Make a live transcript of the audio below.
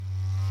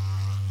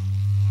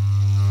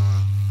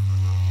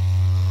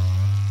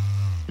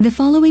The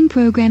following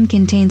program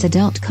contains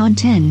adult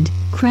content,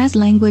 crass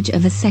language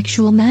of a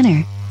sexual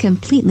manner,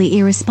 completely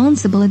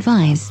irresponsible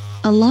advice,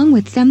 along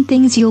with some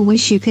things you'll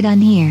wish you could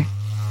unhear.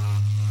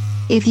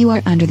 If you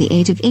are under the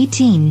age of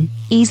 18,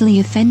 easily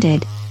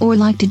offended, or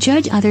like to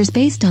judge others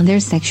based on their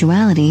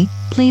sexuality,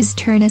 please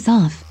turn us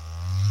off.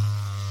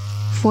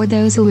 For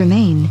those who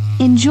remain,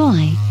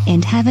 enjoy,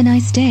 and have a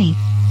nice day.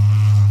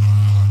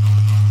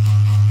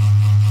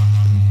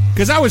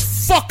 Because I was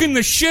fucking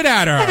the shit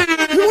out of her.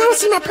 You want to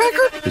see my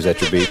pecker? Is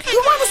that your beak? You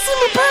want to see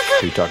my pecker?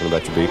 Are you talking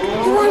about your beak?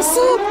 You want to see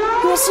it?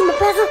 You want to see my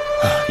pecker?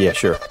 Yeah,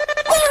 sure. There it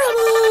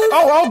is.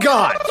 Oh,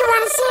 God! You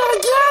want to see it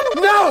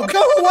again? No,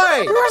 go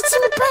away! You want to see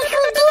my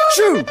pecker again?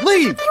 Shoo,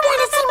 leave! You want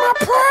to see my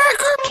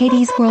pecker?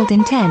 Katie's World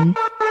in 10,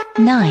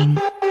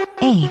 9,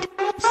 8,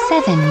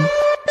 7,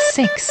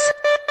 6,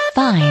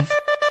 5,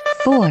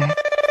 4,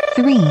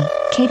 3.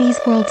 Katie's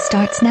World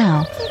starts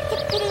now.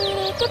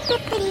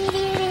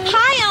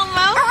 Hi,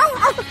 Elmo.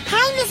 Oh,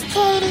 hi, Miss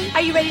Katie.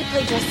 Are you ready to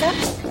play dress up?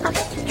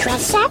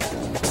 Dress up?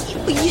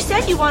 You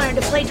said you wanted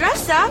to play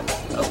dress up.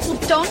 Well,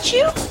 don't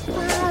you?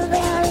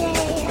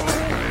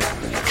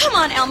 Come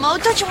on, Elmo.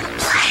 Don't you want to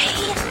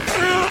play?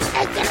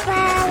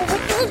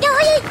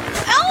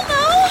 Elmo!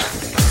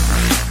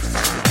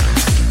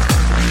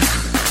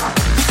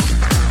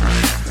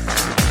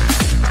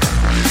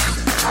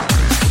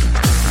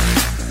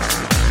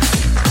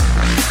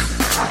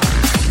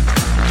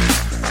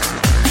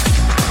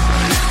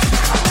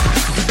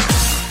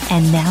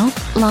 And now,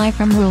 live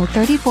from Rule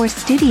 34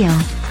 Studio,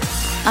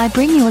 I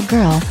bring you a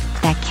girl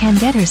that can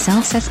get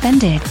herself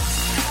suspended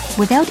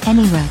without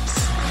any ropes.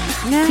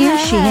 Here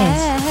she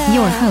is,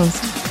 your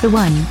host, the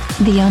one,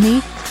 the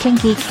only,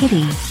 Kinky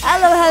Kitty.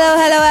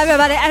 Hello,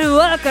 everybody, and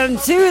welcome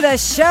to the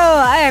show.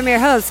 I am your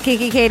host,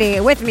 Kinky Katie.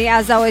 With me,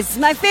 as always, is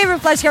my favorite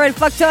flesh-covered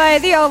fuck toy,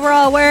 the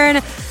overall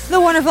wearing, the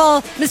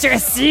wonderful Mr.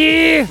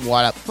 SC.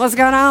 What up? What's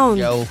going on?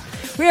 Yo.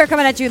 We are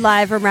coming at you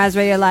live from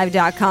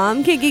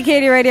RazRadioLive.com,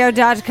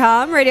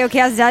 KinkyKatieRadio.com,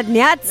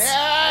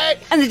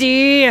 RadioCast.net, and the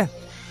D,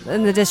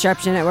 and the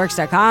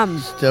DisruptionNetworks.com.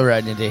 Still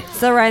riding the D.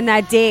 Still riding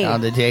that D. On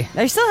the D.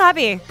 They're still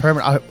happy.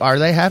 Are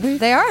they happy?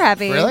 They are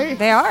happy. Really?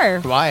 They are.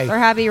 Why? They're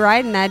happy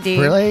riding that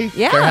D. Really?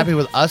 Yeah. They're happy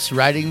with us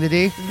riding the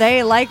D?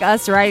 They like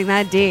us riding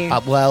that D.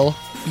 Well,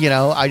 you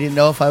know, I didn't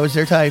know if I was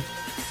their type.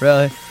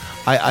 Really?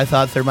 I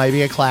thought there might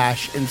be a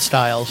clash in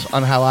styles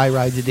on how I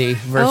ride the D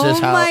versus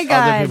how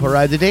other people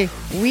ride the D.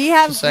 We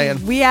have, Just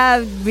saying. we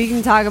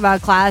can talk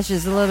about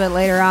clashes a little bit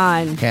later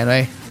on. Can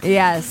we?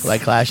 Yes.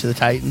 Like Clash of the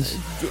Titans?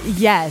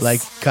 Yes. Like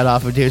cut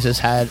off Medusa's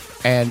head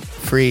and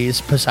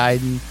freeze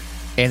Poseidon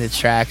in its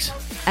tracks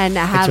and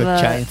have into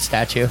a giant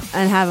statue.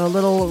 And have a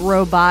little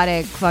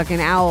robotic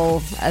fucking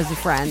owl as a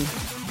friend.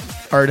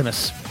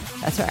 Artemis.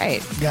 That's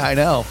right. Yeah, I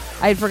know.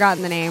 I'd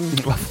forgotten the name.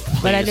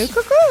 But I knew.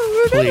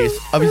 Please.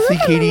 Obviously,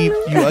 Katie,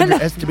 you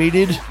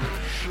underestimated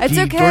it's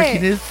the okay.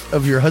 dorkiness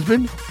of your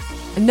husband.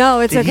 No,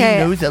 it's Did okay.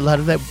 he knows a lot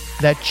of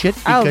that shit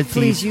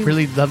because he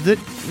really loved it?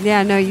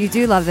 Yeah, no, you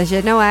do love this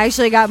shit. No, I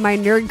actually got my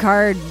nerd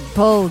card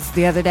pulled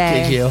the other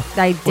day. Did you?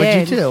 I did.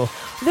 What'd you do?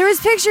 There was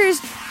pictures.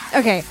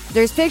 Okay,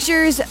 there's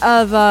pictures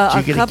of a couple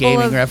of... Did you get a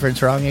gaming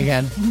reference wrong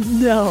again?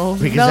 No.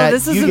 Because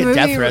this is you a get movie.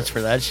 death threats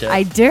for that shit.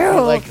 I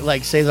do.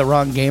 Like say the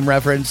wrong game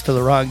reference to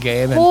the wrong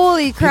game. And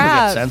holy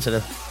crap. People get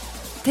sensitive.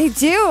 They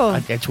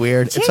do. It's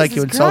weird. Jesus it's like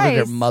you insulted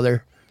your Christ.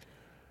 mother.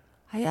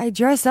 I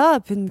dress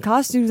up in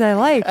costumes I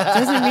like.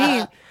 Doesn't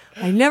mean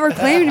I never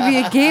claimed to be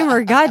a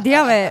gamer. God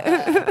damn it.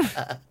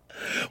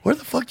 Where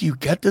the fuck do you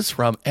get this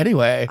from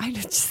anyway? I'm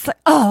just like,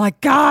 oh my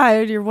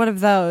God, you're one of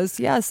those.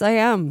 Yes, I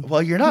am.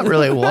 Well, you're not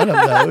really one of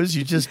those.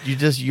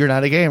 You're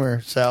not a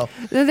gamer. So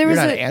No, you're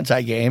not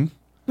anti-game.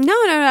 No,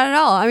 not at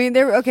all. I mean,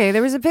 there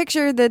was a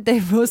picture that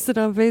they posted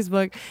on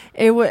Facebook.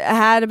 It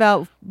had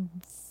about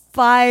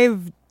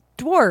 5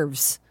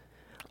 dwarves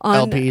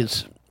on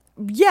LPs.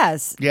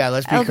 Yes. Yeah,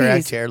 let's be LPs.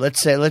 correct here.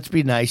 Let's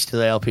be nice to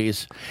the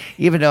LPs.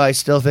 Even though I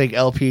still think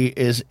LP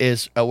is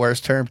a worse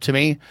term to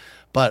me,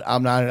 but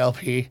I'm not an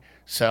LP,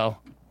 so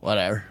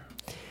whatever.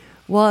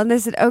 Well, and they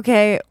said,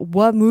 okay,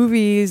 what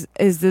movies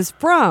is this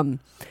from?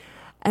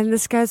 And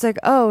this guy's like,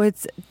 oh,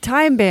 it's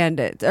Time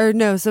Bandits. Or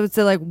no, so it's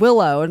like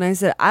Willow. And I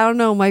said, I don't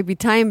know, it might be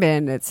Time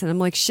Bandits. And I'm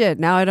like, shit,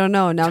 now I don't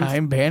know. Now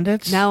Time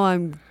Bandits? Now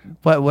I'm...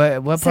 What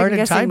part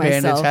of Time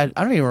Bandits myself. had...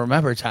 I don't even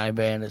remember Time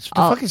Bandits.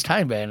 What the fuck is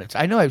Time Bandits?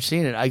 I know I've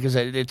seen it because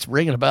it's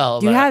ringing a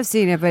bell. You have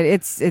seen it, but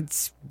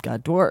it's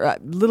got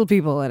little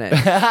people in it.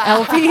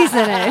 LPs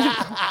in it.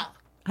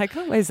 I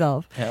caught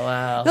myself. Yeah,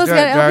 wow. Those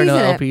There got are LPs no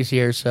in it. LPs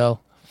here, so,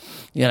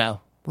 you know.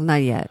 Well,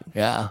 not yet.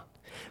 Yeah.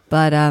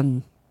 But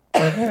no,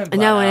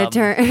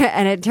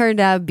 and it turned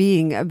out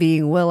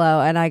being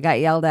Willow, and I got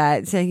yelled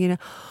at saying, you know,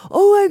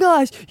 oh my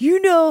gosh, you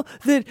know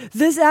that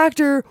this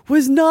actor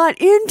was not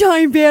in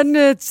Time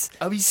Bandits,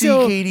 Obviously,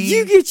 so Katie.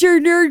 you get your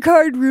nerd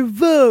card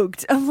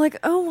revoked. I'm like,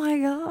 oh my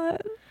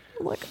God.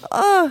 I'm like,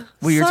 oh,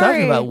 Well, you're sorry.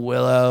 talking about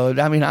Willow.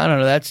 I mean, I don't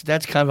know.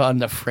 That's kind of on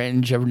the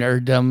fringe of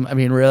nerddom. I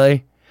mean,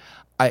 really,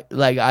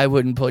 I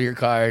wouldn't pull your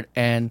card,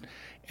 and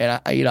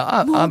I'm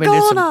into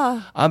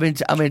Morgana. I'm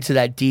into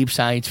that deep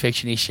science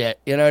fiction-y shit.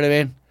 You know what I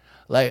mean?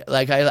 I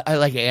like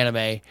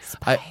anime.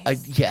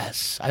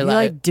 Yes, I You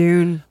like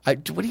Dune?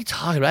 what are you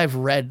talking about? I've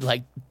read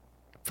like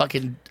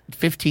fucking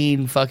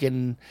 15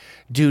 fucking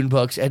Dune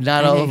books, and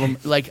not all of them.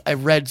 Like I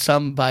read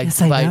some by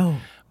Yes, I know.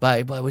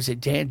 by was it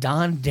Dan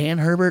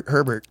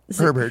Herbert.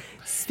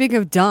 Speaking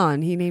of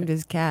Don, he named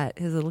his cat,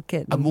 his little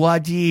kitten.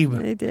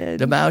 Muad'Dib. They did.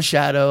 The Mouse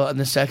Shadow on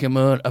the second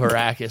moon of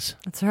Arrakis.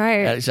 That's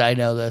right. Yes, I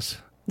know this.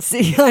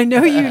 See, I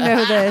know you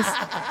know this.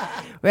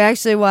 We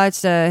actually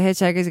watched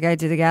Hitchhiker's Guide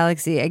to the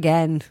Galaxy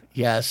again.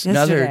 Yes,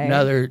 Yesterday.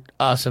 another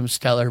awesome,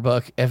 stellar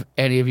book. If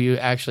any of you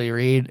actually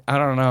read, I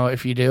don't know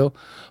if you do,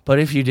 but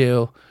if you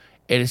do,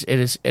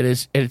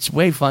 it's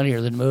way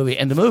funnier than the movie,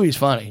 and the movie's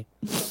funny.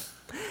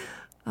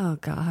 Oh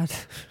God,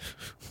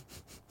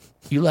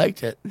 You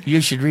liked it. You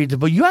should read the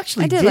book. You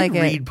actually I did like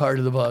it. read part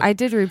of the book. I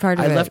did read part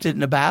of it. I left it in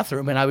the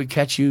bathroom, and I would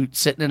catch you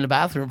sitting in the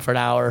bathroom for an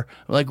hour.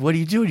 I'm like, what are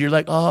you doing? You're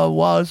like, oh,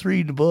 well, I was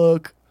reading the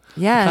book.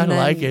 Yeah, I kind and of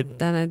then- like it.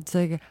 Then it's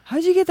like,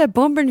 how'd you get that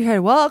bump in your head?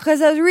 Well,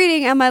 because I was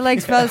reading and my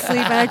legs fell asleep,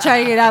 and I tried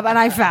to get up and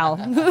I fell.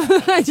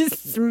 I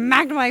just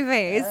smacked my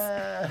face.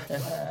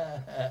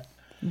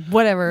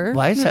 Whatever.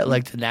 Why is that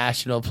like the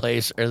national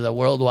place or the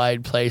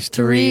worldwide place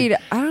to read?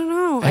 I don't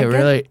know.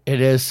 It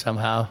is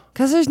somehow.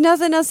 Because there's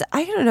nothing else.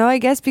 I don't know. I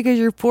guess because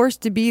you're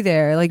forced to be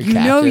there. Like, You're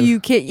captive. you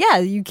can't. Yeah,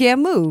 you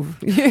can't move.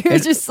 You're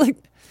just like.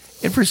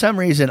 And for some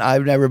reason,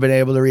 I've never been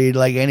able to read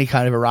like any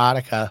kind of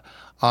erotica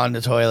on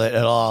the toilet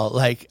at all.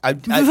 Like, when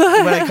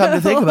I come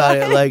to think about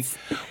it, like,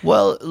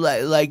 well,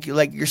 like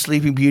your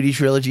Sleeping Beauty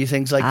trilogy,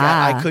 things like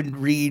that. I couldn't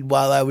read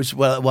while I'm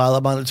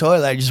on the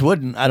toilet. I just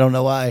wouldn't. I don't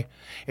know why.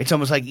 It's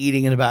almost like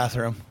eating in a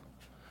bathroom.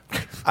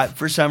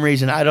 For some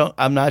reason,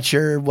 I'm not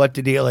sure what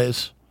the deal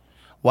is.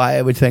 Why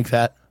I would think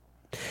that.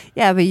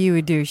 Yeah, but you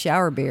would do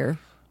shower beer.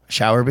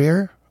 Shower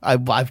beer? I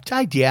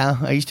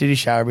used to do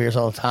shower beers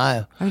all the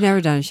time. I've never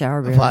done a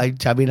shower beer. Well,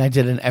 I mean, I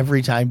did an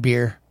every time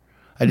beer.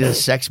 I did a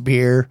sex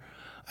beer.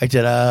 I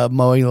did a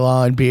mowing the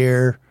lawn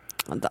beer.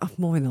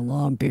 Mowing the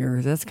lawn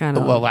beer. That's kind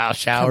of. Well, wow,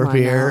 shower come on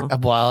beer. now.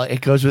 Well,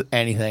 it goes with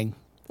anything.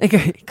 It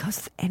goes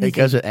with anything. It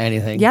goes with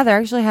anything. Yeah, they're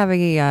actually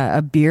having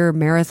a beer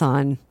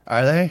marathon.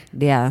 Are they?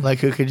 Yeah. Like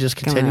who could just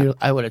Coming continue? up.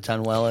 I would have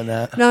done well in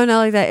that. No, not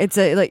like that. It's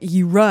like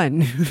you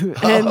run, and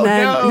Oh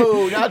then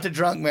no, not the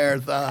drunk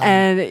marathon.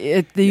 and you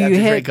have to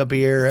hit drink a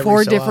beer every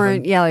four so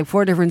different often. like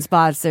 4 different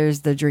spots.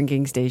 There's the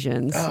drinking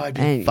stations. Oh, I'd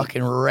be and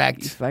fucking you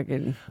wrecked.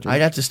 fucking.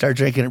 I'd have to start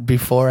drinking it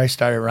before I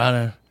started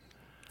running.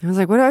 I was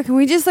like, what? Can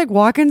we just like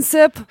walk and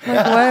sip?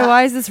 Like,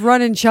 why is this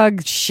run and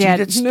chug shit?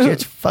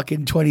 It's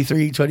fucking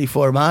 23,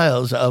 24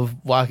 miles of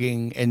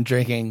walking and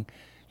drinking.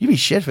 You'd be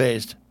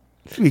shit-faced.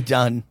 You'd be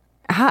done.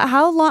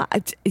 How long?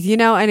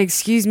 And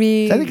excuse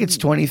me. I think it's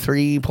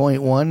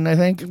 23.1, I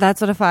think. That's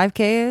what a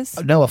 5K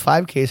is. No, a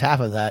 5K is half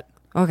of that.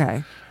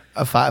 Okay.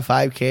 A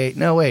 5K.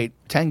 No, wait.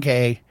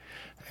 10K.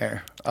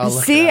 Here. I'll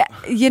look See,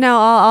 it up.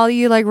 all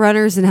you like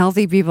runners and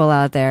healthy people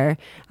out there,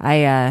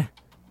 I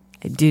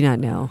do not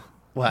know.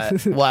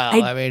 What? Wow.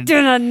 I mean, do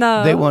not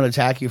know. they won't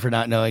attack you for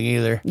not knowing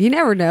either. You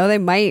never know. They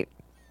might.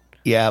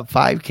 Yeah,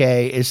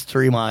 5K is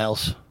 3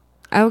 miles.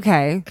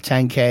 Okay.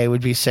 10K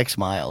would be 6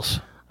 miles.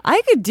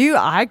 I could do a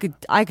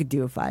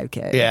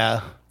 5K.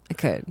 Yeah. I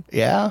could.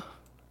 Yeah.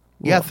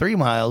 Yeah, 3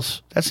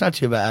 miles. That's not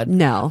too bad.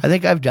 No. I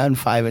think I've done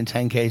 5 and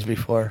 10Ks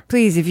before.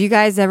 Please, if you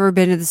guys ever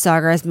been to the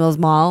Sawgrass Mills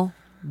Mall,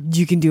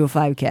 you can do a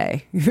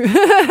 5K.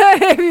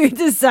 If you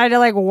decide to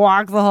like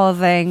walk the whole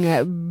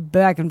thing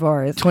back and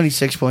forth.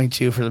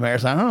 26.2 for the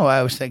marathon. I don't know why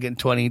I was thinking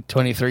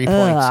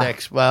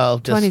 23.6. Well,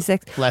 just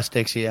 26. less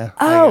dicks, yeah.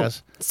 Oh, I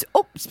guess.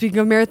 Speaking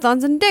of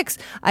marathons and dicks,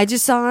 I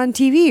just saw on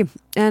TV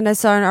and I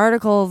saw an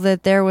article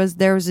that there was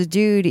a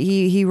dude.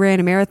 He ran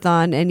a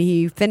marathon and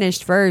he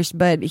finished first,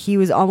 but he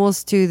was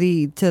almost to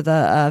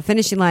the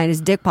finishing line.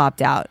 His dick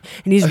popped out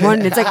and he's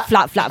running. It's like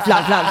flop, flop,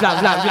 flop, flop, flop,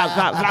 flop, flop,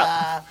 flop,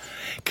 flop.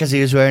 Because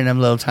he was wearing them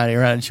little tiny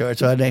running shorts,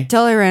 wasn't he?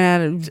 Totally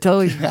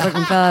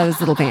fucking fell out of his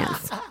little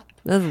pants.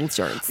 Those little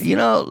shorts. You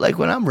know, like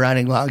when I'm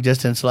running long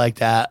distance like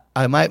that,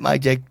 my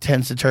dick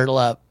tends to turtle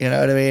up. You know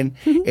what I mean?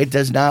 It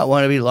does not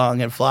want to be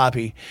long and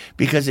floppy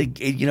because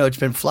it's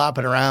been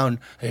flopping around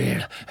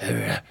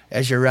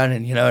as you're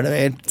running. You know what I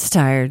mean? It's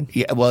tired.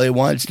 Yeah. Well, it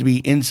wants to be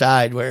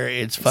inside where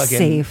it's fucking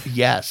safe.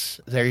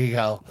 Yes. There you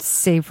go.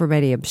 Safe from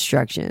any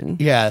obstruction.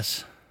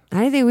 Yes.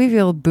 I think we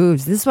feel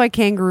boobs. This is why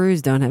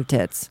kangaroos don't have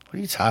tits. What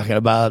are you talking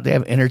about? They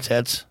have inner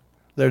tits.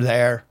 They're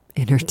there.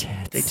 Inner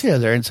tits. They do.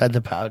 They're inside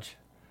the pouch.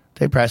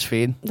 They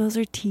breastfeed. Those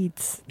are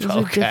teats. Those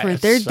Okay, are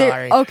different. They're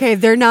sorry. okay.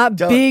 They're not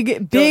Don't-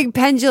 big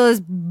pendulous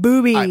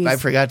boobies. I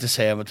forgot to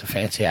say it with the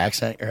fancy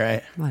accent. You're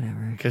right.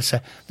 Whatever. Because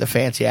the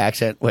fancy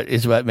accent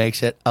is what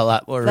makes it a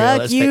lot more Fuck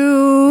realistic.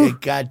 you. You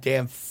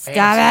goddamn fancy.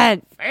 Stop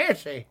it.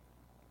 Fancy.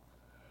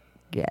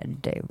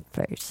 Goddamn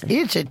face.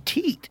 It's a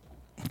teat.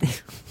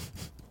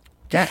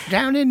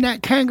 Down in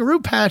that kangaroo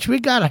patch, we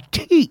got a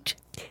teat.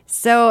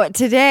 So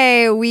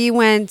today we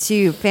went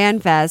to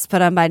FanFest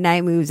put on by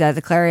Night Moves at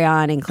the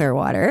Clarion in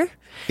Clearwater.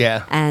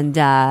 Yeah. And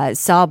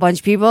saw a bunch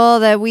of people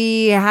that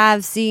we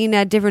have seen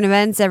at different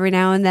events every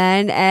now and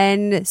then.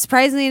 And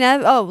surprisingly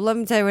enough, let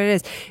me tell you what it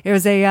is. It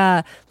was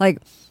a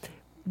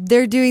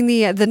they're doing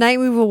the Night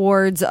Move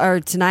Awards are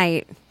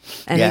tonight,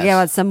 and Yes. they gave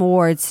out some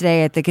awards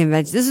today at the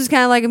convention. This was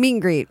kind of like a meet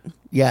and greet.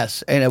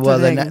 Yes, and well,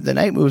 thing. the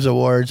Night Moves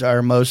Awards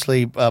are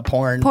mostly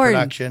porn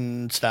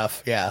production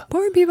stuff. Yeah,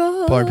 Porn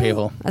people. Porn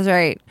people. That's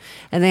right.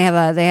 And they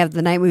have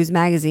the Night Moves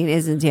magazine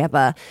is in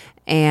Tampa.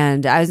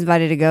 And I was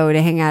invited to go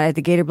to hang out at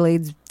the Gator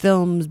Blades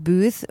Films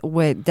booth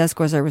with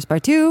Deathcore Service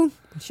Part 2,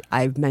 which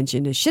I've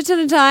mentioned a shit ton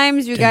of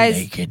times. You guys.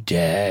 Naked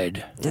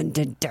Dead. Dun,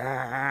 dun,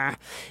 dun.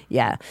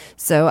 Yeah.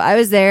 So I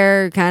was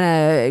there kind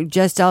of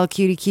just all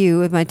QTQ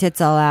with my tits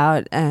all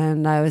out,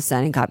 and I was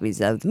signing copies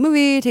of the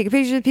movie, taking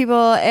pictures with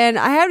people. And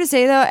I have to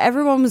say, though,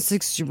 everyone was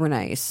like, super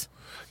nice.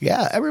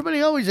 Yeah,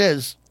 everybody always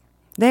is.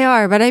 They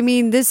are, but I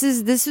mean, this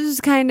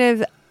is kind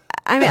of.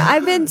 I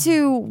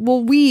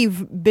mean,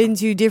 we've been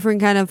to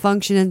different kind of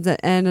functions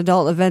and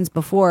adult events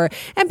before,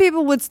 and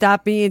people would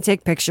stop me and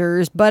take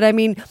pictures. But I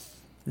mean,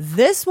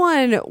 this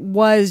one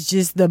was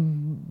just the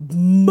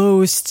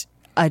most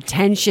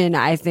attention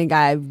I think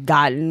I've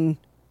gotten.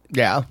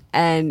 Yeah,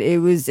 And it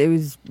was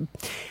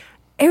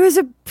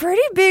a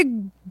pretty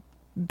big,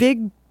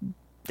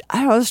 I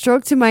don't know,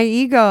 stroke to my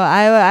ego.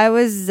 I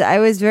was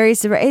very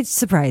surprised. It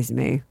surprised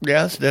me.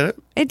 yes, did it?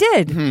 It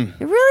did. It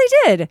really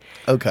did.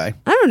 Okay.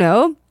 I don't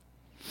know.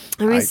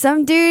 I mean,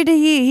 some dude,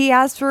 he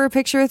asked for a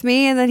picture with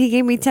me, and then he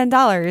gave me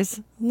 $10.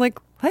 I'm like,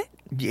 what?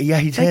 Yeah,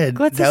 he did.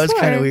 what's That this was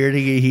kind of for? weird.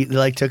 He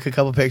like took a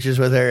couple pictures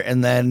with her,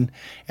 and then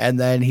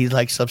he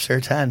like slips her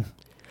 10.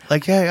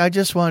 Like, yeah, I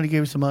just wanted to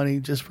give you some money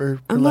just for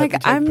I'm letting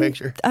like, me take a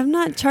picture. I'm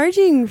not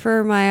charging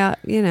for my,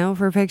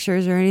 for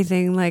pictures or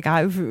anything. Like,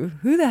 who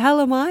the hell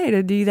am I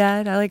to do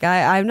that?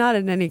 I'm not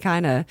in any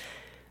kind of,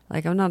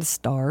 like, I'm not a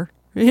star.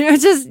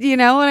 Just, you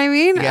know what I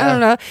mean? Yeah. I don't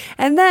know.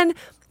 And then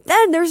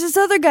there's this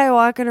other guy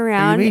walking What do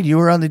around. you mean? You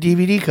were on the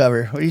DVD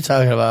cover. What are you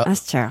talking about?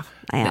 That's true.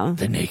 I am.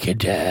 The Naked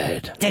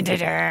Dead.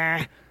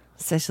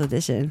 Special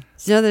edition.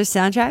 Do you know their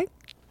soundtrack?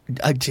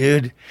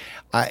 Dude,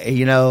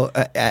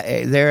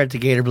 they're at the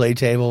Gator Blade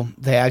table.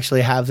 They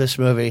actually have this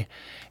movie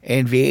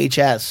in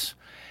VHS.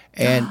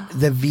 And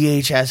the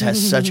VHS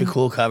has such a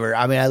cool cover.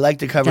 I mean, I like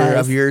the cover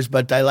Does. of yours,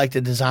 but I like the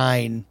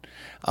design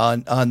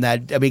on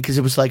that. I mean, because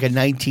it was like a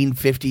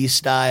 1950s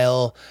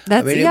style.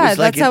 That's- I mean, yeah, it was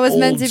like that's how an it was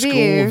meant to old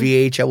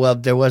be. school VHS. Well,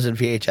 there wasn't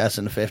VHS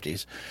in the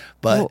 50s,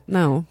 but Well,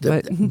 no,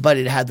 but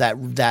it had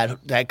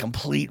that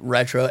complete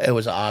retro. It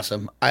was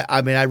awesome.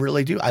 I mean, I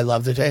really do. I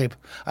love the tape.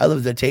 I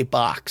love the tape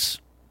box.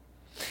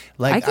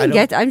 Like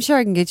I'm sure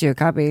I can get you a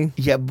copy.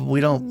 Yeah, but we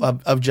don't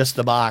of just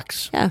the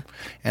box. Yeah.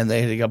 And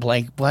they got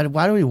blank. Why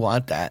do we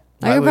want that?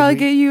 I Why could would probably we-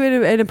 get you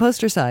in a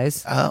poster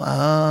size.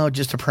 Oh,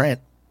 just a print.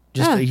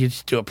 Yeah. You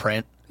just do a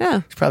print. Yeah.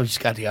 You probably just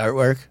got the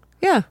artwork.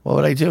 Yeah. What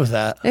would I do with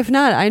that? If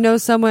not, I know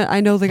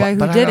the guy who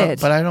But did I don't-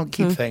 it. But I don't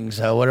keep things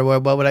though.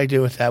 What would I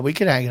do with that? We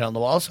could hang it on the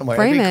wall somewhere.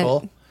 Frame It'd be it.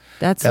 cool.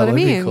 That's That what I would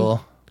be mean.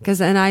 cool.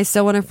 And I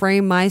still want to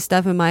frame my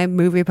stuff and my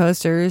movie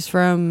posters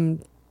from.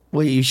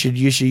 Well, you should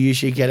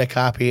get a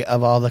copy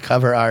of all the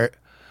cover art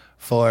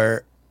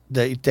for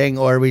the thing,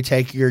 or we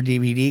take your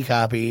DVD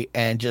copy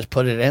and just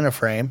put it in a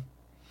frame.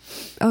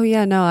 Oh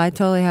yeah, no, I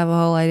totally have a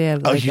whole idea.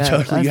 Of Oh, like you a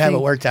totally you have it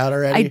thing. worked out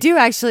already. I do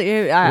actually.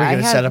 We're I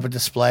gonna have set up a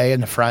display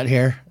in the front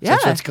here. Yeah.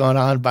 That's what's going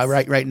on by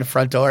right in the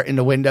front door in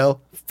the window.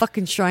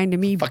 fucking shrine to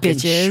me, Fucking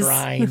bitches.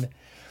 shrine.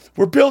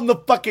 We're building the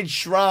fucking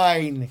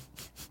shrine.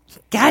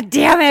 God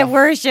damn it,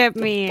 worship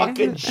me.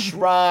 Fucking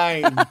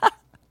shrine.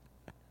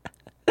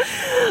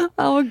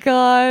 Oh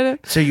god.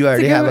 So you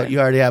already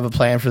have a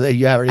plan for that.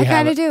 You already I have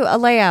kind of do a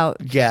layout.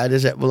 Yeah,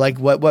 does it? Well, like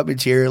what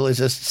material is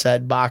this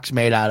said box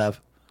made out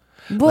of?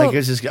 Well, Like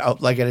is this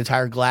like an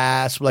entire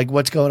glass? Like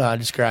what's going on?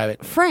 Describe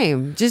it.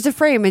 frame, just a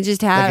frame, and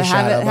just have Like a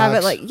have shadow it have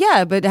it box?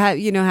 like but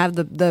have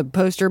the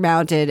poster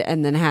mounted,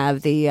 and then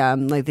have the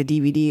like the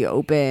DVD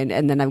open,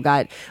 and then I've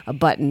got a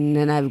button,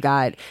 and I've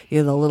got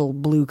the little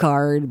blue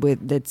card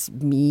that's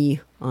me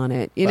on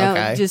it.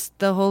 Okay. Just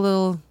the whole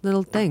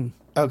little thing.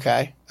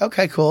 Okay.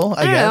 Okay. Cool.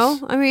 I I guess.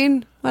 don't know. I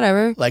mean,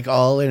 whatever. Like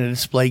all in a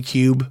display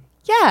cube.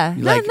 Yeah,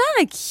 Like-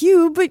 not a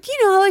cube, but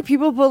how like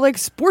people put like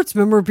sports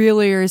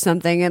memorabilia or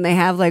something, and they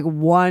have like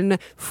one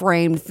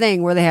framed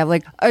thing where they have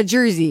like a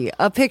jersey,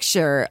 a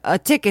picture, a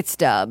ticket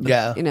stub.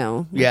 Yeah. like Yeah.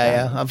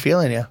 that. Yeah. I'm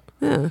feeling you.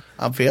 Yeah.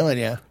 I'm feeling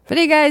you. If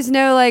any guys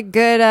know like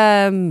good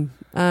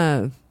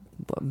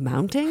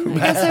mounting, I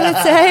guess I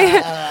would say.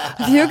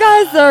 If you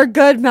guys are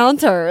good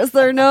mounters,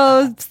 or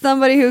know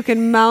somebody who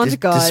can mount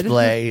good.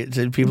 Display. It's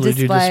people who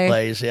do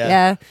displays.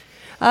 Yeah.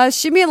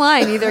 Shoot me a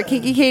line, either at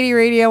Kinky Katie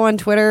Radio on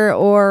Twitter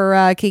or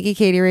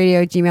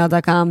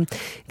kinkykatieradio@gmail.com.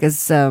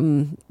 Because,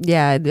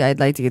 I'd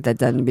like to get that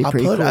done. It'd be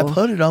pretty cool. I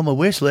put it on my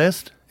wish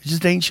list. It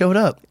just ain't showed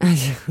up.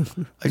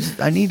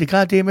 I need the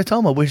goddamn it's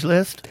on my wish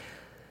list.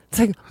 It's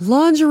like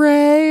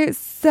lingerie,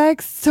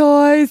 sex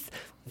toys,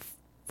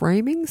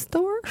 framing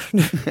store?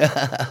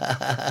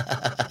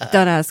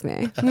 Don't ask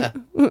me.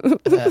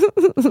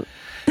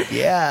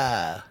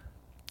 Yeah.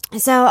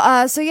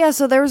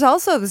 So there was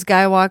also this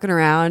guy walking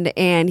around,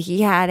 and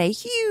he had a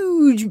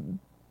huge,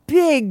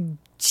 big,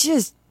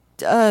 just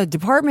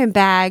department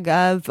bag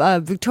of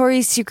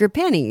Victoria's Secret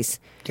panties,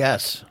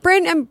 Yes.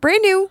 brand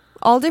new.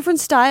 all different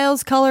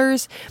styles,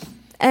 colors.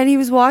 And he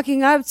was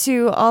walking up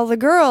to all the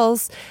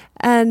girls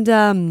and,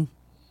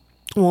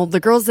 the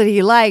girls that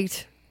he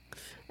liked.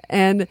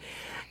 And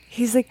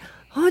he's like,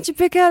 why don't you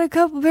pick out a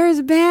couple pairs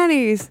of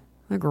panties?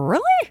 I'm like,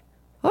 really?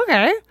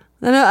 Okay.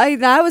 And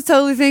I was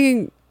totally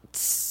thinking,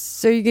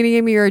 so you're going to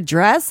give me your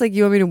address? Like,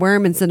 you want me to wear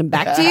them and send them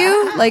back to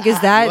you? Like, is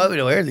that... You want me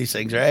to wear these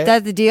things, right?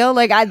 That the deal?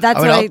 Like,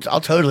 I'll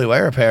totally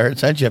wear a pair and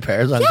send you a pair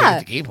as long as you Yeah. get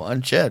to keep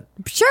one. Shit.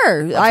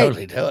 Sure. I'll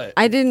totally do it.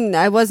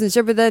 I wasn't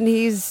sure, but then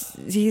he's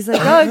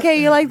like, oh,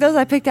 okay, you like those?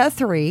 I picked out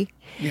 3.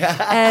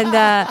 Yeah.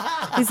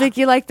 And he's like,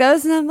 you like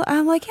those? And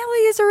I'm like, yeah, well,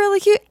 these are really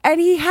cute. And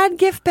he had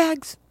gift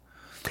bags.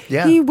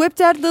 Yeah. He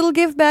whipped out a little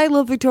gift bag,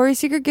 little Victoria's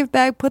Secret gift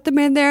bag, put them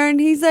in there, and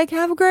he's like,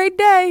 have a great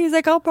day. He's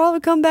like, I'll probably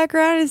come back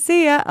around and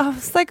see ya. I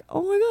was like,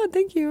 oh my God,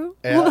 thank you.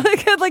 Yeah.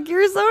 like,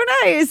 you're so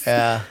nice.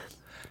 Yeah.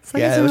 It's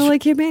like, Yeah, it's it was- really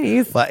cute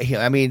panties. But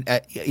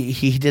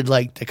he did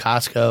like the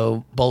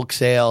Costco bulk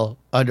sale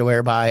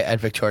underwear buy at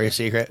Victoria's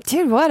Secret.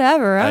 Dude,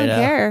 whatever. I don't know.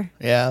 care.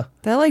 Yeah.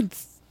 They're like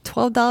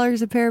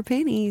 $12 a pair of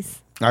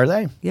panties. Are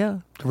they? Yeah.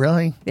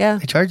 Really? Yeah.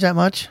 They charge that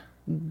much?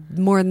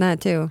 More than that,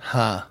 too.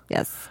 Huh.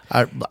 Yes.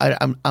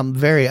 I'm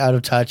very out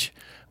of touch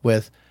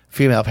with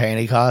female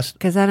panty cost.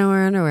 Because I don't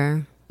wear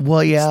underwear.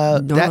 Well, yeah.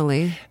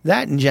 Normally.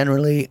 That and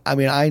generally, I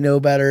mean, I know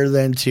better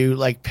than to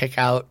like pick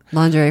out.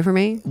 Lingerie for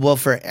me? Well,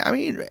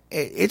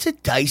 it's a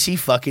dicey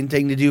fucking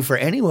thing to do for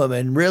any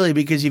woman, really,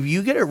 because if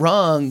you get it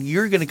wrong,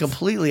 you're going to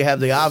completely have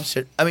the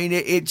opposite. I mean,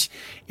 it's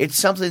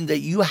something that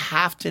you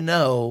have to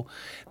know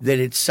that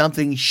it's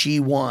something she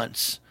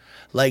wants.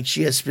 Like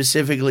she has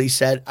specifically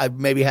said,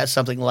 maybe has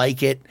something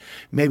like it,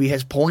 maybe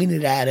has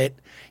pointed at it.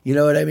 You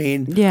know what I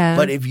mean? Yeah.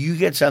 But if you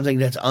get something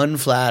that's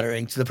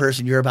unflattering to the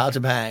person you're about to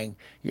bang,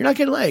 you're not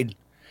getting laid.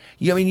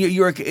 You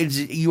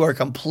are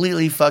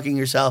completely fucking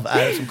yourself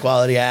out of some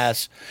quality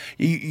ass.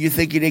 You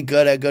think you did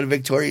good at go to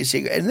Victoria's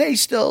Secret, and they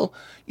still,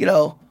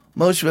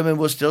 most women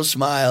will still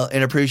smile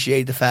and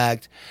appreciate the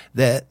fact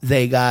that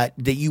that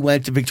you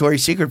went to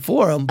Victoria's Secret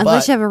for them.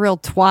 Unless you have a real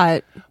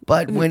twat.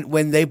 But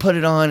when they put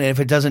it on and if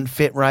it doesn't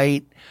fit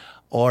right,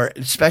 or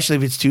especially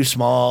if it's too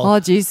small, Oh,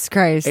 Jesus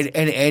Christ. No.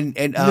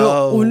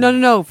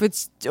 If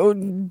it's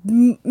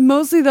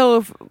mostly though,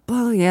 if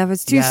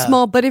it's too Yeah.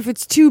 small, but if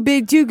it's too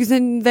big too, because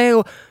then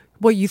they'll,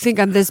 you think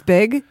I'm this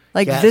big?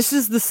 Like, Yes. this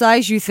is the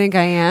size you think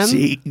I am?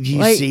 See, you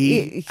Like,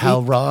 see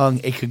how wrong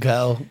it could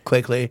go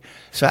quickly.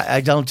 So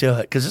I don't do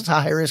it because it's a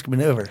high risk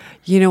maneuver.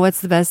 You know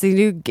what's the best thing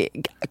to do?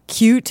 Get a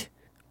cute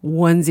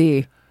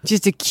onesie.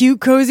 Just a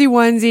cute, cozy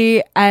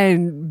onesie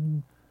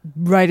and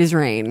right as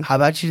rain. How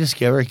about you just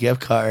give her a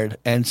gift card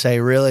and say,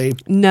 really?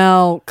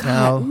 No.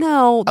 God,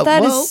 no.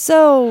 That is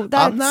so...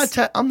 That's,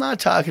 I'm not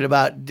talking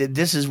about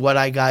this is what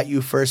I got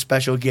you for a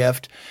special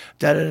gift.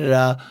 Da da da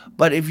da.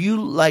 But if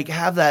you like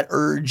have that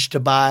urge to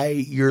buy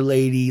your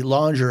lady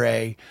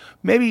lingerie,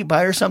 maybe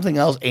buy her something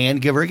else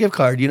and give her a gift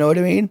card. You know what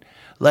I mean?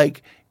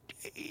 Like,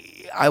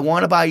 I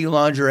want to buy you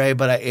lingerie,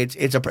 but it's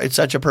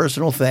such a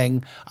personal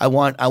thing. I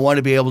want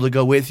to be able to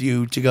go with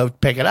you to go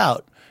pick it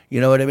out. You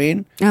know what I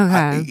mean?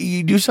 Okay.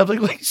 You do something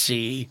like,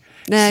 see,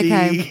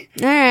 Okay.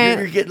 All right.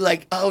 you're getting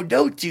like, oh,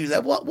 don't do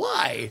that. What?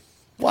 Why?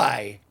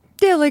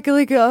 Yeah, like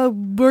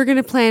we're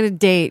gonna plan a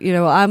date.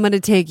 I'm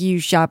gonna take you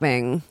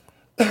shopping.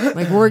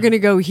 Like, we're gonna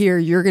go here.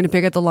 You're gonna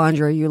pick up the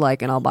lingerie you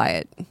like, and I'll buy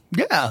it.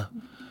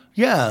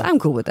 Yeah. I'm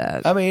cool with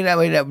that. I mean,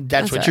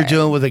 that's what all you're right.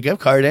 doing with a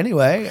gift card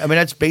anyway. I mean,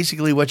 that's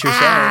basically what you're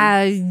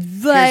saying.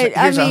 But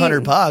Here's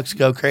 $100.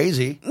 Go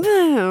crazy.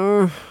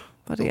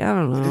 Buddy, I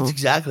don't know. That's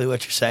exactly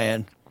what you're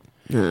saying.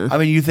 I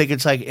mean, you think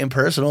it's like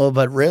impersonal,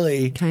 but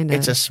really, Kinda.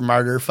 it's a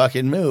smarter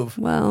fucking move.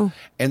 Well,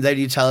 And then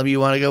you tell them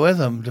you want to go with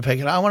them to pick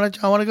it. I want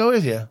to go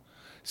with you.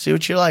 See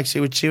what you like. See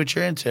what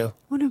you're into. I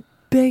want to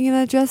bang in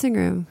that dressing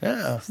room.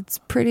 Yeah, It's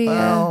pretty.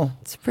 Well,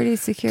 it's pretty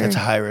secure. that's a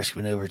high risk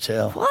maneuver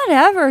too.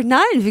 Whatever.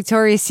 Not in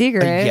Victoria's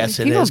Secret. Yes,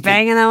 it People is.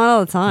 banging that one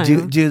all the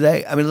time. Do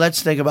they? I mean,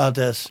 let's think about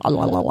this.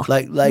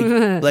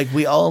 Like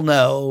we all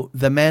know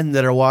the men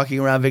that are walking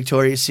around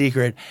Victoria's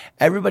Secret,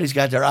 everybody's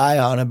got their eye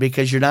on them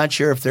because you're not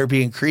sure if they're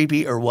being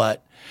creepy or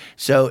what.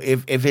 So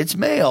if it's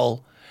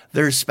male,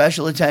 there's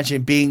special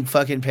attention being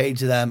fucking paid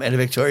to them at a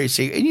Victoria's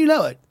Secret, and you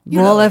know it.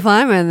 If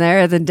I'm in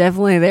there, then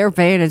definitely they're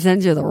paying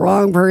attention to the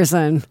wrong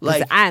person. 'Cause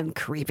Like, I'm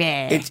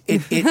creepy.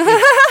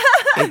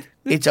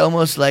 It's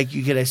almost like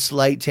you get a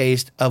slight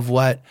taste of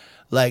what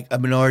like a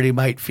minority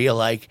might feel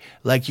like.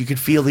 Like you could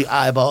feel the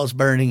eyeballs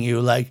burning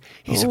you. Like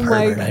he's a Oh my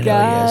pervert. I know he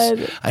God.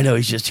 is. I know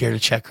he's just here to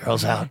check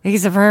girls out.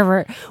 He's a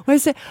pervert.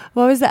 What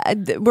was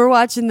that? We're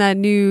watching that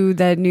new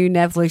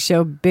Netflix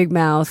show, Big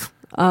Mouth,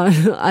 on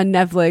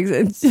Netflix.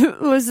 And it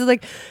was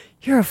like,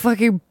 you're a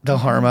fucking The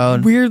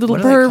hormone weird little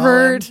what do they call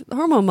pervert. him?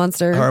 Hormone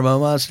monster.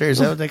 Hormone monster. Is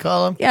that what they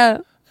call him? Yeah.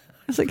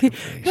 It's like,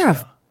 you're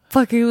a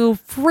fucking little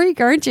freak,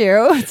 aren't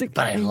you? It's like,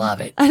 But I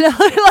love it. I know.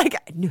 I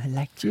knew I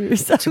liked you.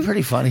 So It's a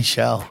pretty funny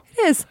show.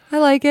 it is. I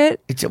like it.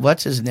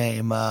 What's his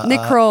name?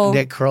 Nick Kroll.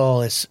 Nick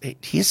Kroll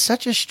he's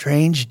such a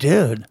strange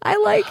dude. I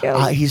like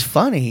him. He's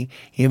funny.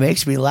 He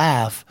makes me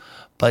laugh.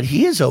 But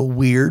he is a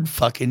weird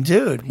fucking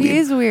dude. He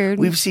is weird.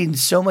 We've seen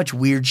so much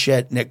weird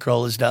shit Nick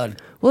Kroll has done.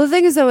 Well, the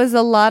thing is, though, is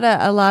a lot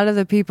of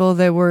the people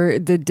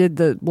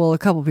a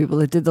couple people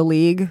that did the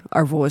league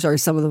are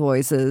some of the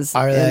voices.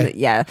 Are they?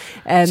 Yeah,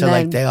 and So then,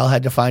 like they all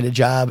had to find a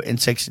job, and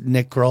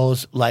Nick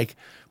Kroll's like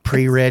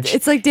pre-rich.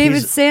 it's like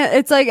He's-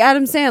 it's like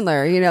Adam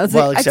Sandler. You know, it's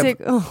Well, like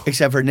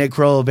except for Nick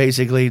Kroll,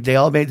 basically they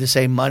all made the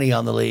same money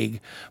on the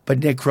league, but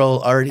Nick Kroll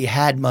already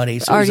had money,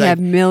 so already he's like, had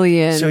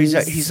millions. So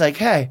he's like,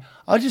 hey,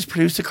 I'll just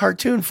produce a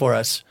cartoon for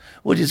us.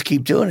 We'll just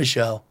keep doing a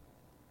show.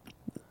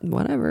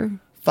 Whatever.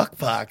 Fuck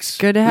Fox.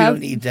 Good to we have-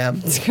 don't need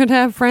them. It's good to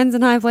have friends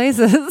in high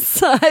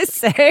places. I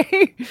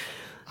say.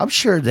 I'm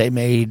sure they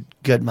made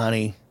good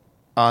money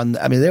on.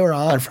 I mean, they were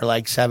on for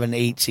like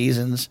 7-8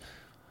 seasons.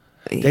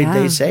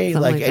 They say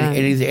something like that.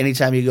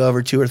 anytime you go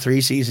over 2 or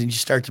 3 seasons, you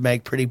start to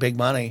make pretty big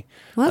money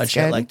Well, on that's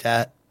shit good. like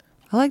that.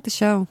 I like the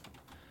show.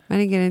 I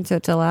didn't get into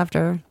it till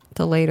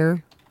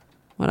later.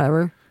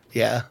 Whatever.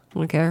 Yeah. I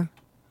don't care.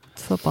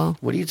 It's football.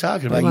 What are you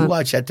talking about? Come You on.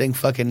 watched that thing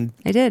fucking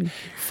I did.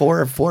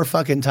 four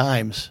fucking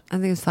times. I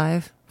think it was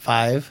 5.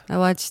 5. I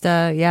watched.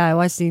 I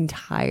watched the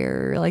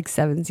entire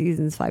 7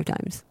 seasons 5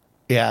 times.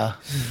 Yeah.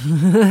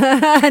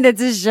 And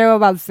it's a show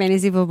about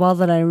fantasy football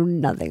that I know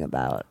nothing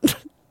about.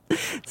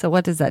 So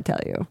what does that tell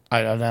you?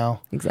 I don't know.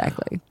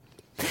 Exactly.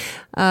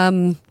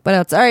 What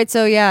else? All right,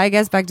 so yeah, I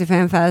guess back to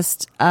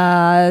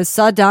FanFest.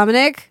 Saw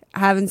Dominic.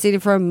 Haven't seen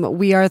it from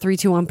We Are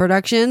 321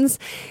 Productions.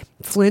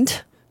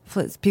 Flint.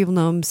 People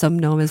know him. Some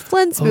know him as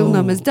Flint. Some people know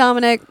him as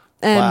Dominic.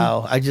 And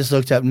Wow. I just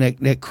looked up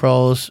Nick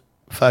Kroll's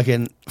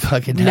fucking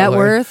Net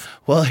worth.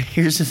 Well,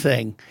 here's the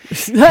thing.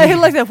 I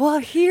like that. Well,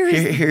 here's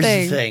Here's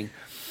the the thing.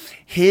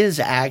 His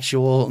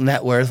actual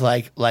net worth,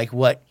 like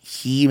what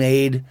he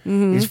made,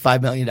 Mm-hmm. is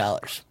 $5 million.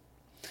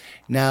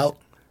 Now,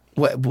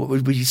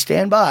 would you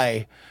stand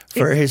by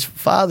for his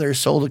father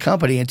sold a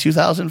company in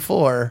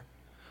 2004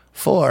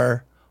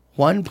 for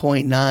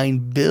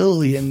 $1.9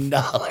 billion?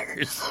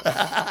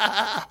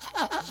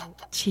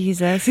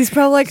 Jesus. He's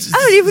probably like, I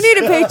don't even need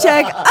a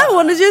paycheck. I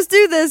want to just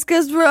do this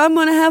because I'm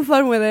going to have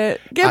fun with it.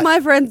 Get my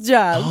friend's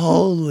job.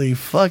 Holy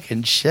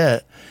fucking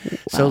shit.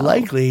 So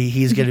likely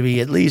he's going to be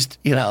at least,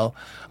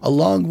 a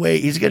long way.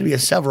 He's going to be a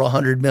several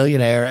hundred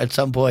millionaire at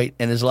some point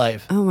in his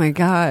life. Oh, my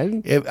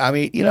God. I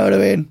mean, you know what I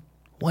mean?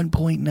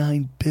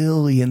 $1.9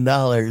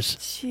 billion.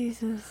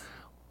 Jesus.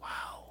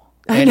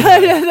 Anyway. I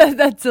know,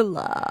 that's a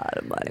lot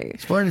of money.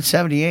 He's born in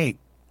 78.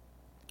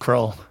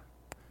 Kroll.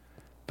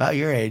 About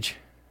your age.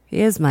 He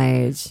is my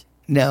age.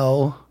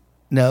 No,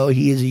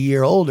 he is a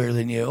year older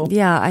than you.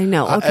 Yeah, I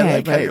know. I Okay.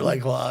 like how but you're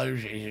like, well,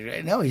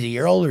 no, he's a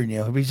year older than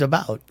you. He's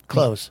about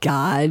close.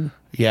 God.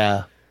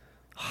 Yeah.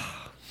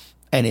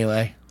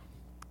 Anyway.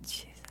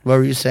 What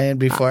were you saying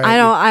before? I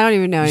don't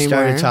even know you anymore.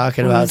 started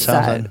talking What about was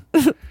that?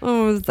 something. What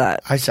was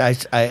that?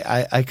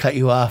 I cut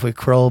you off with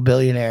Kroll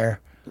billionaire.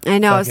 I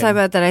know. I was Fucking- talking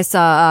about that. I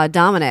saw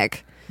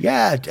Dominic.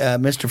 Yeah,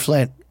 Mr.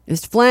 Flint.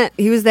 Mr. Flint,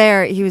 he was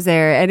there,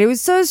 and it was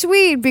so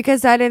sweet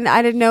because I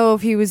didn't know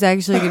if he was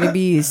actually going to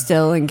be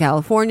still in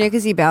California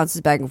because he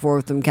bounces back and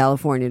forth from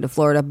California to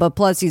Florida, but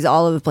plus he's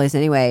all over the place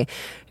anyway,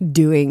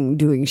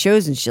 doing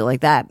shows and shit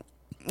like that.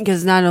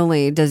 Because not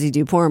only does he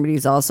do porn, but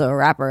he's also a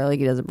rapper, like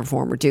he does a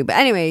performer too. But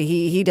anyway,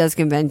 he does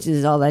conventions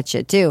and all that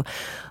shit too.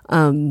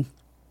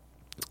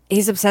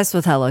 He's obsessed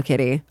with Hello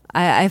Kitty.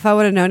 If I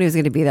would have known he was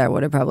going to be there, I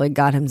would have probably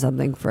got him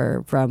something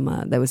from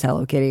that was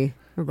Hello Kitty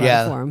or brought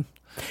it for him.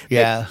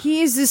 Yeah.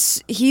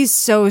 He's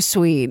so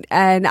sweet,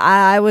 and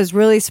I was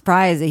really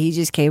surprised that he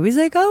just came. He's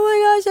like, "Oh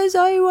my gosh, I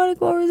saw you. Want to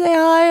go over and say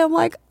hi?" I'm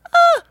like,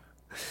 "Ah."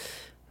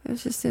 It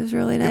was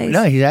really nice.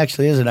 No, he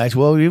actually is a nice.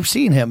 Well, you've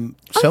seen him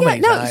so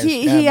many times.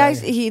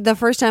 He the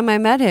first time I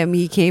met him,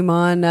 he came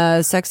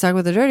on Sex Talk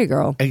with a Dirty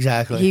Girl.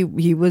 Exactly.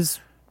 He was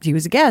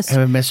a guest.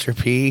 Him and Mr.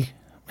 P,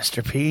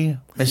 Mr. C,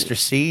 Mr.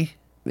 C.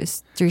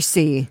 Mr.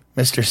 C.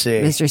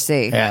 Mr.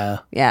 C. Yeah.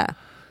 Yeah.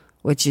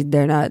 Which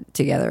they're not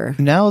together.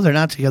 No, they're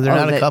not together. They're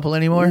not a couple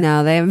anymore.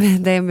 No, they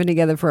haven't been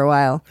together for a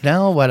while.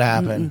 No, what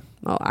happened?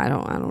 Oh, I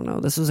don't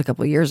know. This was a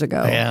couple of years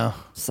ago. Yeah.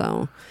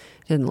 So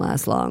it didn't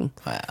last long.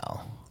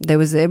 Wow. It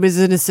was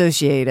an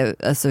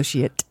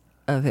associate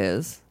of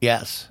his.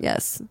 Yes.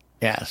 Yes.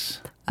 Yes.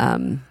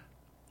 What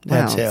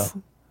That else?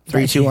 too.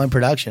 321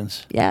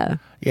 Productions. Yeah.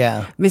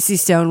 Yeah. Missy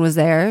Stone was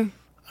there.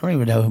 I don't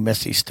even know who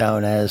Misty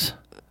Stone is.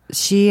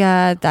 She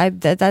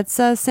that's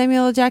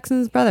Samuel L.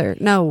 Jackson's brother.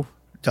 No.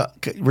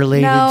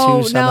 Related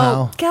to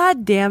somehow. No.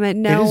 God damn it.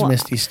 No. It is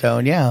Misty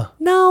Stone, yeah.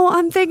 No,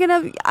 I'm thinking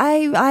of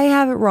I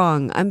have it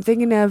wrong. I'm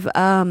thinking of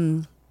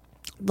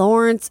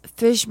Lawrence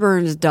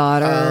Fishburne's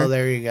daughter. Oh,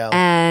 there you go.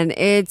 And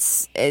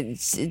it's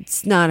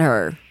not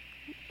her.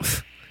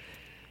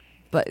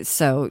 But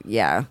so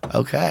yeah.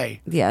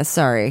 Okay. Yeah,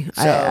 sorry.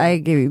 So- I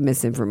gave you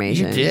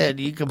misinformation. You did.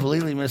 You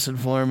completely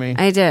misinformed me.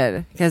 I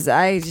did because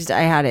I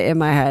had it in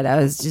my head. I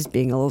was just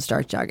being a little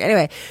starstruck.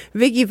 Anyway,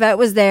 Vicky Vett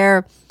was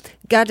there.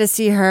 Got to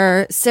see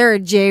her. Sarah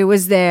J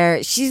was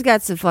there. She's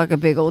got some fucking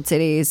big old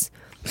titties.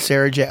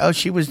 Sarah J. Oh,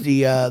 she was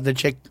the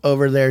chick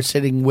over there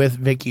sitting with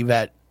Vicky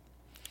Vett.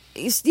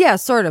 Yeah,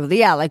 sort of.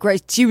 Yeah, like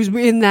right. She was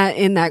in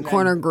that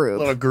corner group.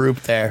 Little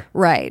group there.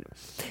 Right.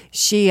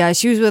 She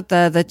was with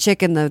the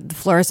chick in the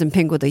fluorescent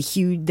pink with a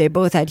huge. They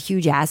both had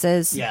huge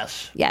asses.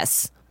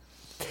 Yes.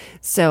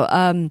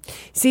 So,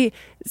 see,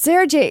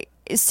 Sarah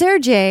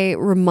J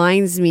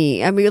reminds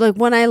me. I mean, like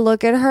when I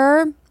look at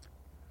her.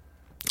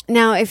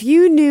 Now, if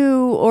you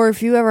knew or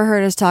if you ever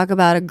heard us talk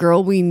about a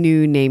girl we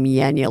knew named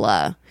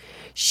Yenula,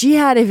 she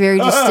had a very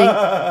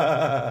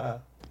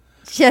distinct.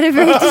 She had a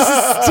very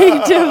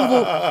distinctive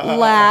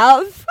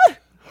laugh.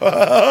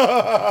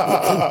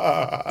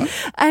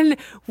 And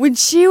when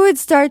she would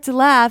start to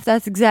laugh,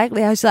 that's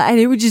exactly how she laughed. And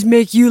it would just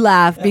make you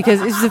laugh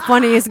because it's the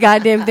funniest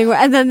goddamn thing.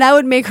 And then that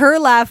would make her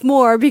laugh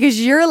more because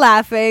you're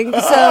laughing.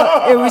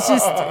 So it was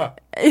just...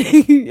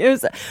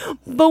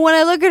 But when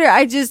I look at her,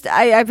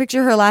 I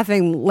picture her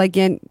laughing like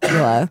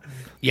Yenula.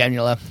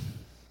 Yenula.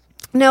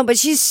 No, but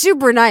she's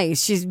super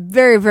nice. She's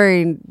very,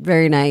 very,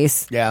 very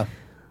nice. Yeah.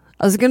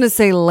 I was going to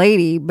say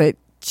lady, but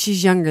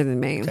she's younger than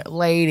me.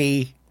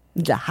 Lady.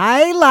 The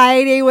high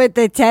lady with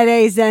the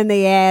titties and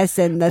the ass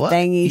and the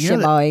thingy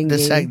shaboing.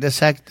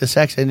 The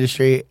sex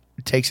industry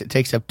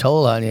takes a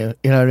toll on you.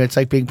 You know, it's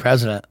like being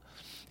president.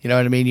 You know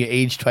what I mean? You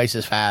age twice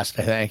as fast,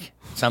 I think.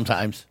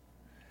 Sometimes.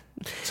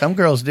 Some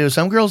girls do.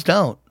 Some girls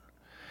don't.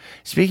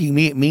 Speaking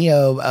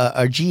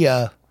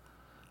Gia.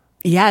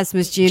 Yes,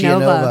 Miss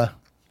Gianova.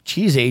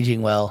 She's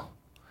aging well.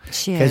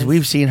 She Because is.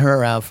 we've seen her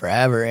around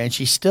forever, and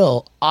she's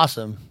still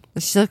awesome.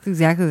 She looks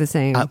exactly the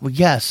same.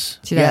 Yes.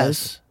 She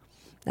does.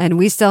 And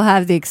we still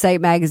have the Excite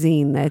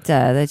magazine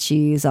that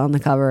she's on the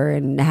cover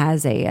and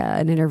has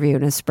an interview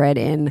and a spread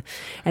in.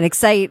 And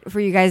Excite, for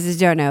you guys that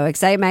don't know,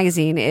 Excite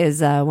magazine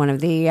is one of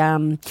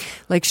the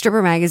like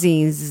stripper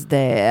magazines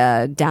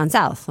down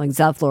south, like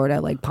South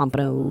Florida, like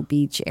Pompano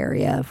Beach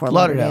area, Fort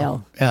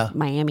Lauderdale,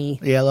 Miami.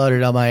 Yeah,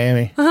 Lauderdale,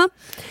 Miami.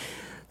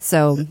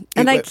 So,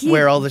 and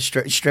where all the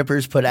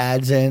strippers put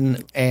ads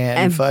in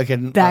and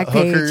fucking back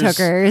page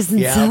hookers and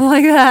yeah. stuff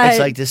like that. It's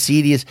like the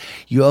seediest.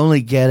 You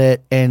only get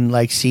it in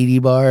like seedy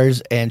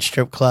bars and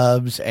strip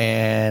clubs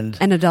and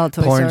adult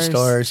toy porn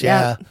stores. stores.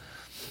 Yeah.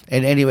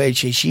 And anyway,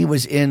 she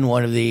was in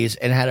one of these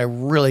and had a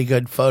really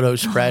good photo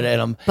spread in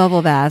them.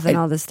 Bubble bath and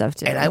all this stuff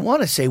too. And I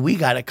want to say we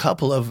got a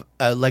couple of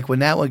like when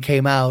that one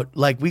came out,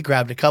 like we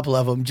grabbed a couple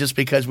of them just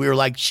because we were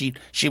like she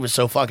was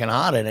so fucking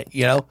hot in it,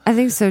 you know. I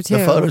think so too.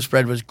 The photo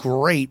spread was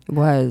great. It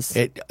was.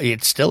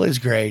 It still is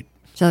great.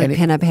 She had like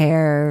pin-up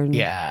hair. And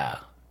yeah,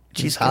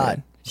 she's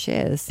hot. She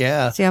is.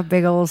 Yeah. She have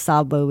big old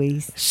sob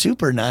boobies.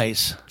 Super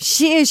nice.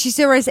 She is. She's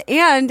so nice.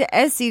 And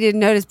Essie didn't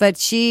notice, but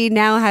she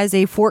now has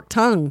a forked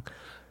tongue.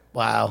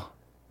 Wow.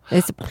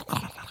 It's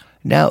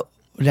now,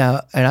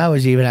 and I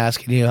was even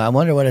asking you. I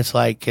wonder what it's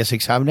like kissing.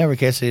 Cause I've never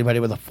kissed anybody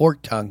with a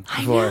forked tongue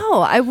before. I know.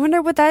 I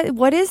wonder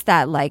what is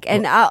that like?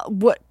 And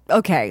what?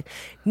 Okay,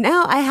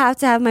 now I have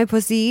to have my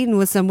pussy eaten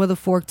with a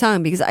forked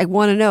tongue because I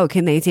want to know.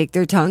 Can they take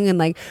their tongue and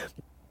like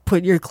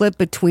put your clip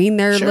between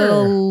their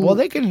little? Well,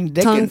 they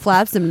can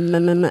flaps and I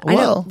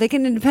know they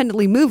can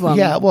independently move them.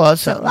 Yeah. Well,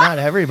 not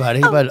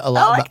everybody, but a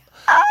lot.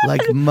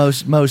 Like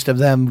most of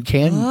them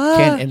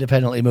can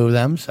independently move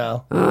them.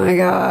 So. Oh my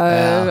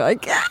god!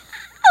 Yeah.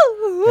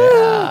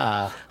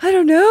 Yeah. I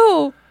don't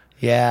know.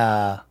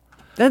 Yeah.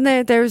 Then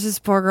there was this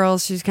poor girl.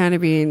 She's kind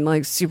of being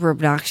like super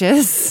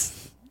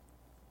obnoxious.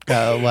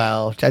 Oh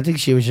well, I think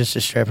she was just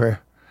a stripper.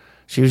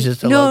 She was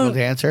just a local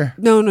dancer.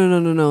 No.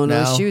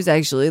 She was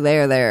actually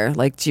there.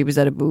 Like she was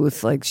at a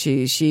booth. Like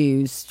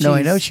she's. No,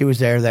 I know she was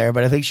there,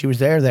 but I think she was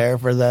there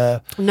for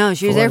the. No,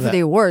 she was there for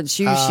the awards.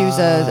 She was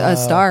a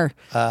star.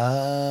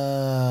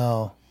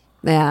 Oh.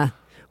 Yeah.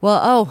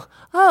 Well.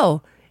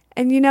 Oh.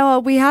 And you know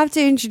what? We have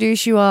to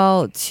introduce you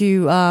all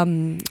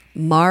to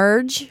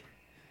Marge.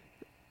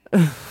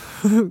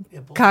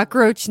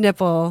 Cockroach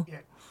nipple. Yeah,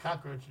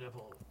 cockroach nipple.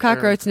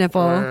 Cockroach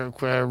nipple.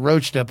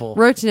 Roach nipple.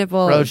 Roach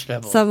nipple. Roach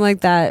nipple. Something like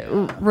that.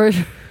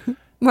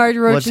 Marge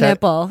Roach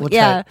nipple.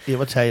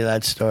 We'll tell you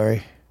that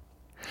story.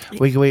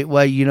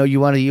 Well, you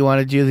want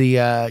to do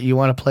the you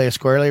want to play a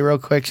squirrely real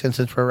quick since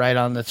we're right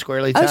on the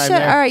squirrely time. Oh shit!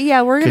 There? All right,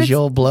 yeah, we're gonna. Because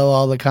you'll blow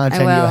all the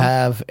content you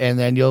have, and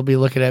then you'll be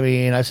looking at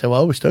me, and I said,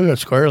 "Well, we still got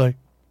squirrely."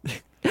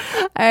 All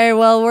right,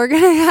 well, we're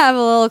going to have a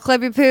little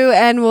clippy poo,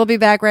 and we'll be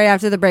back right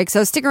after the break.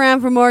 So stick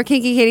around for more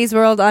Kinky Katie's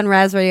World on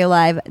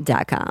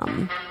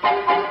RazRadioLive.com.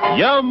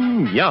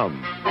 Yum,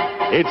 yum.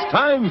 It's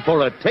time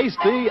for a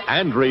tasty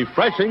and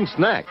refreshing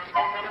snack.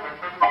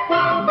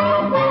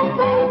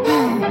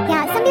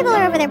 Yeah, some people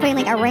are over there putting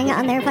like a ring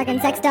on their fucking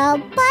sex doll,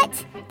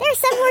 but there's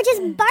some who are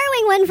just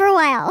borrowing one for a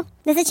while.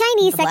 There's a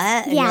Chinese sex...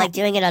 What? Yeah. You're like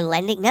doing it on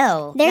lending?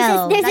 No. There's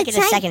not a getting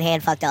a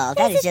secondhand fuck doll.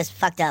 That is just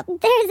fucked up.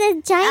 There's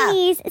a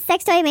Chinese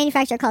sex toy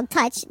manufacturer called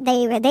Touch.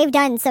 They've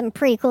done some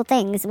pretty cool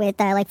things with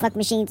like fuck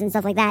machines and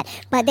stuff like that.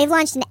 But they've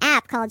launched an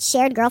app called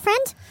Shared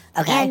Girlfriend.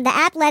 Okay. And the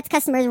app lets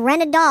customers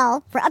rent a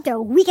doll for up to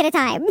a week at a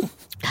time.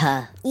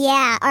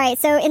 Yeah. All right.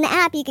 So in the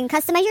app, you can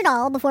customize your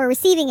doll before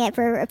receiving it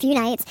for a few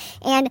nights.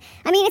 And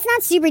I mean, it's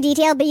not super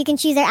detailed, but you can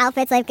choose their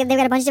outfits. Like they've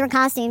got a bunch of different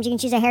costumes. You can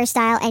choose their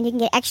hairstyle, and you can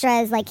get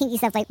extras like kinky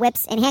stuff like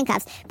whips and handcuffs.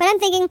 But I'm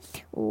thinking,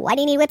 why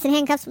do you need whips and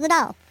handcuffs for the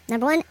doll?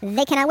 Number one,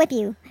 they cannot whip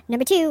you.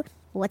 Number 2,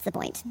 what's the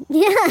point?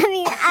 Yeah, I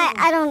mean,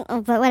 I don't,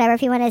 but whatever.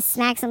 If you want to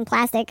smack some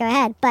plastic, go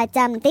ahead. But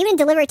they even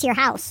deliver it to your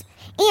house.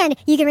 And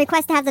you can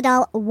request to have the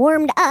doll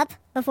warmed up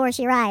before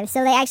she arrives.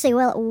 So they actually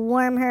will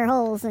warm her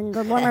holes and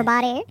warm her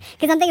body.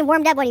 Because I'm thinking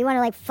warmed up, what do you want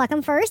to, like, fuck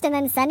them first and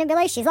then send and be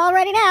like, she's all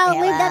ready now,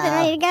 lubed up and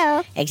ready to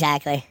go.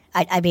 Exactly.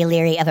 I'd be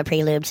leery of a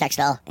pre-lubed sex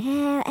doll.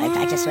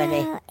 I just would be.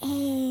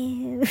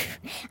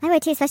 I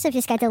would too, especially if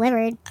just got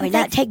delivered. I mean,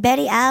 now, take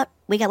Betty out.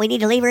 We need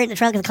to leave her in the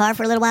trunk of the car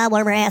for a little while,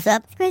 warm her ass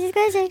up.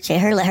 Squishy. See,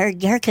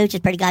 her cooch is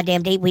pretty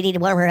goddamn deep. We need to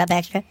warm her up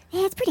extra.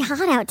 Yeah, it's pretty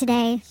hot out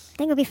today. I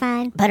think we'll be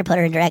fine. Better put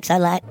her in direct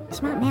sunlight.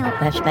 She might melt.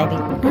 That's baby.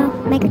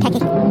 Oh, make her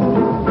techie.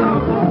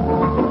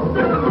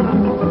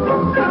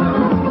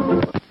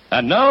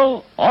 And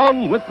now,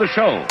 on with the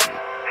show.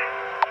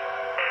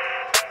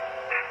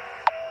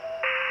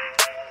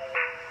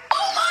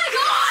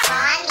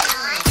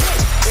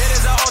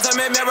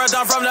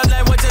 Marathon from the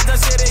land, which is the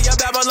city of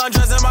Babylon.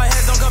 Dress in my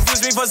head, don't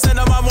confuse me for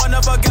cinema. One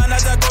of a gun, I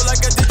go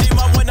like a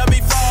Digimon when I be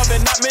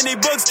falling. Not many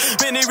books,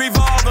 many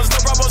revolvers, no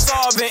problem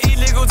solving.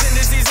 Illegal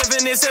tendencies,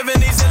 infinite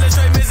 70s,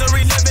 illustrate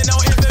misery, living on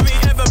infamy,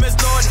 infamous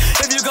Lord.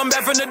 If you come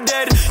back from the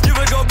dead, you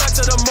would go back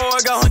to the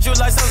morgue. I hunt you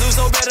like Sun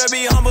Tzu, so better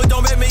be humble.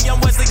 Don't bet me,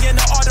 I'm Wesley in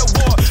the art of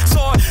war.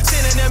 Sword,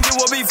 synonym, you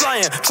will be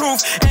flying.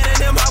 Truth,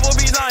 anonym, I will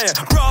be lying.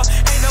 Bruh,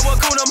 ain't no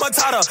Hakuna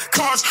Matata.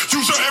 Cause you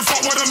shouldn't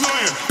fuck with a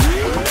lion.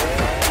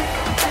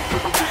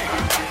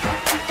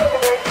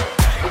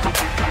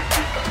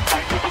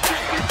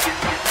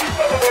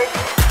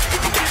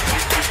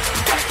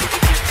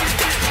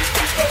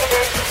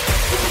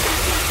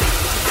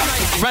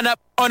 Run up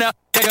on a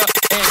nigga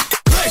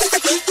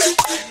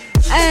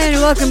and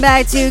welcome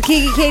back to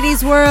Kiki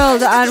Katie's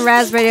World on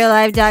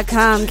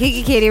RazRadioLive.com,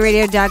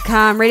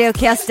 KikiKatieRadio.com,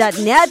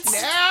 RadioCast.net,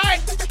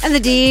 and the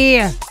D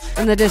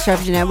and the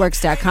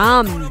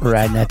DisruptionNetworks.com.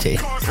 Radnetty.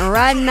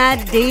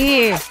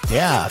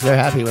 Yeah, they're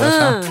happy with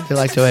us. Huh? They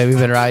like the way we've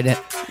been riding it.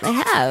 They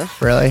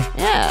have. Really?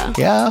 Yeah.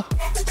 Yeah.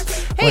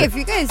 Hey, what, if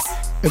you guys...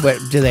 Wait,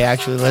 do they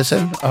actually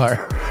listen?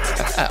 Or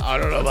I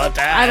don't know about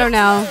that. I don't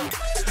know.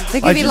 They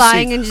could be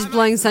lying and just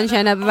blowing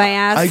sunshine up my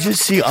ass. I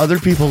just see other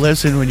people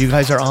listen when you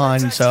guys are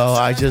on, so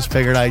I just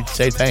figured I'd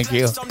say thank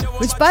you.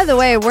 Which, by the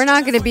way, we're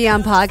not going to be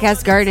on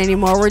Podcast Garden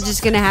anymore. We're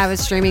just going to have it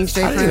streaming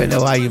straight from... I don't even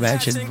know why you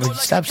mentioned.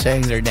 Stop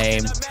saying their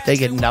name. They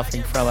get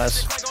nothing from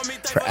us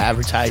for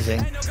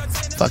advertising.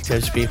 Fuck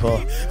those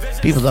people.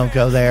 People don't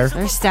go there.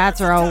 Their stats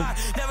are all...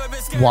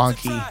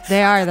 wonky.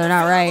 They are. They're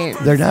not right.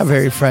 They're not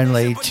very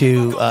friendly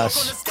to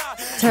us.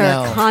 To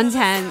our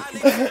content.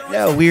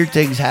 No, weird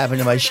things happen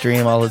to my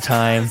stream all the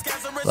time.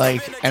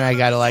 And I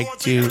gotta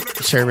do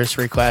service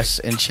requests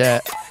and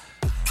shit.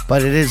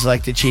 But it is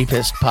the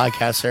cheapest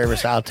podcast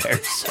service out there,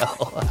 so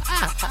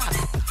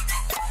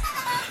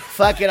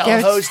fuck it,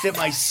 I'll host it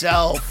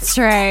myself. That's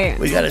right.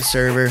 We got a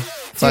server.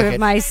 Fuck it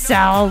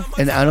myself.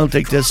 And I don't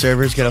think this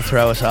server's gonna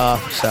throw us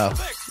off, so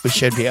we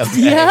should be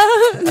okay. Yeah.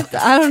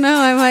 I don't know.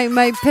 I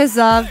might piss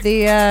off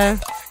the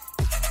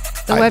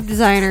web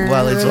designer.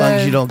 Well, as long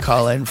as you don't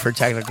call in for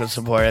technical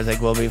support, I think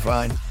we'll be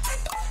fine.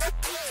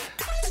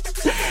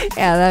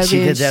 Yeah, that would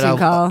be an interesting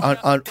call.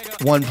 On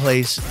one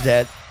place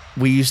that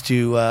we used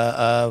to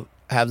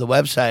have the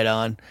website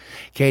on,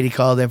 Katie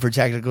called in for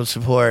technical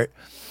support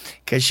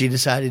because she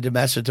decided to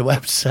mess with the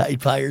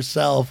website by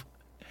herself.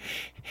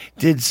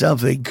 Did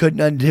something, couldn't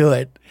undo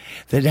it.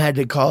 Then had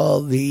to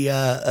call the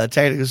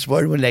technical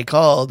support. When they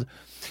called,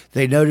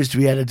 they noticed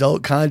we had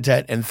adult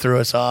content and threw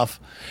us off.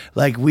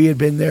 We had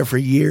been there for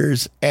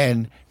years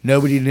and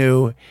nobody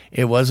knew.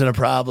 It wasn't a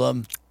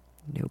problem.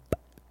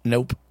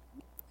 Nope.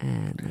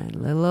 And then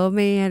little old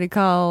me had to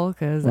call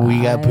because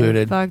we got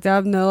booted. Fucked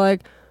up. And they're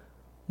like,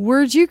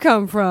 "Where'd you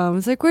come from?"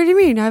 It's like, "What do you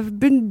mean? I've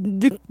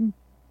been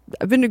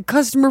a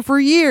customer for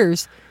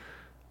years."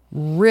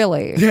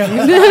 Really? Not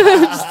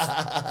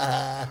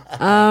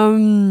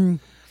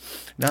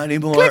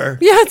anymore.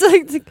 Yeah,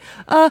 it's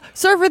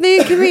sorry for the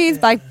inconvenience.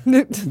 Bye.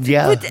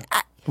 Yeah.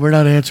 We're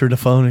not answering the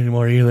phone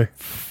anymore either.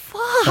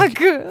 Fuck.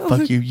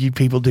 Fuck you. You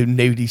people do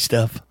nudie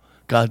stuff.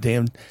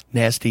 Goddamn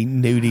nasty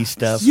nudie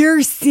stuff.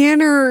 You're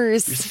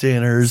sinners. You're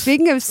sinners.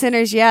 Speaking of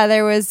sinners, yeah,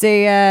 there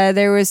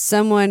was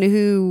someone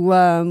who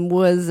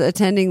was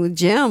attending the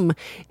gym,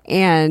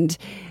 and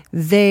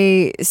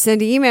they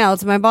sent an email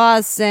to my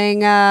boss saying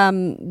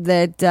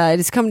that it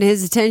has come to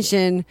his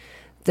attention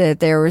that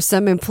there were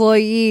some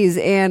employees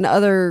and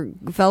other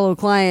fellow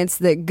clients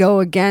that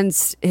go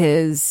against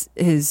his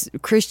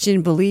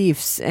Christian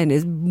beliefs and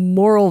his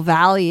moral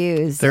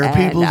values. There are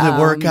people that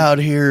work out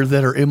here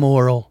that are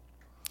immoral.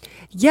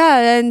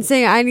 Yeah, and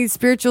saying I need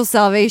spiritual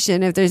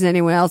salvation if there's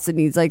anyone else that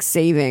needs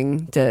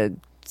saving, to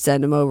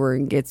send them over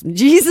and get some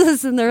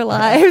Jesus in their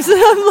lives. And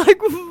I'm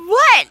like,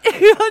 what?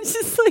 I'm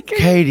just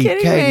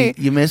Katie,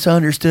 you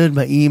misunderstood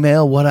my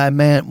email. What I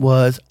meant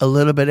was a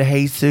little bit of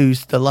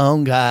Jesus, the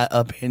lone guy,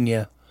 up in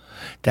you.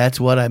 That's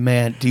what I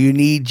meant. Do you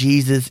need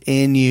Jesus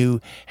in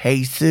you,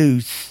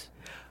 Jesus?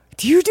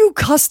 Do you do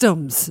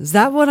customs? Is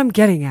that what I'm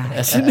getting at?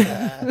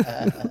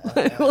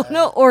 I want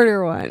to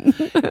order one.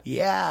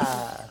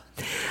 Yeah.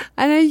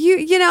 And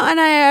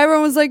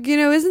everyone was like,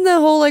 isn't the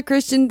whole like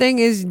Christian thing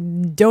is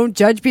don't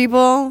judge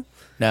people?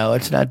 No,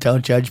 it's not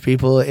don't judge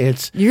people.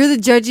 It's you're the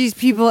judgiest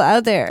people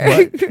out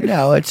there.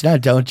 No, it's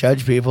not don't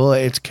judge people.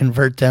 It's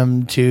convert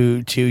them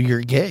to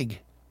your gig.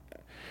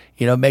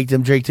 Make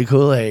them drink the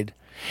Kool-Aid.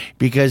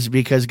 Because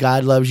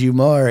God loves you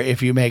more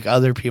if you make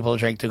other people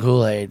drink the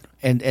Kool-Aid.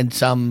 And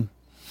some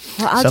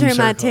Well, I'll drink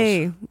my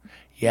tea.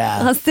 Yeah.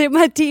 I'll sip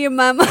my tea and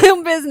mind my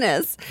own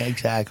business.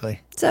 Exactly.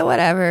 So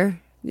whatever.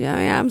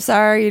 Yeah, I'm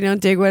sorry you don't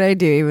dig what I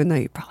do, even though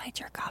you probably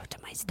jerk off to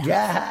my stuff.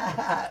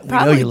 Yeah.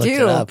 Probably we know you looked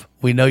do. it up.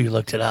 We know you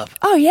looked it up.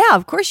 Oh, yeah,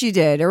 of course you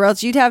did. Or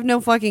else you'd have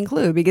no fucking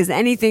clue. Because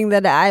anything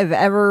that I've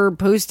ever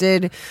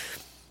posted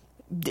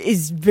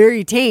is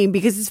very tame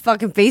because it's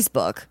fucking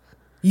Facebook.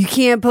 You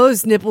can't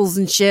post nipples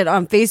and shit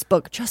on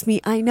Facebook. Trust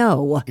me, I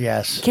know.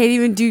 Yes. You can't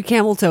even do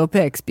camel toe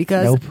pics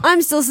because Nope.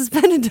 I'm still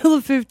suspended till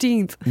the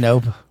 15th.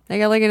 Nope. I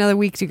got like another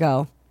week to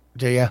go.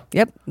 Do you?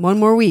 Yep, one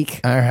more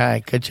week. All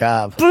right. Good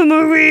job. One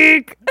more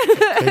week.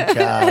 Good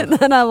job. And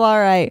then I'm all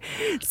right.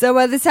 So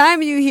by the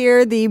time you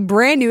hear the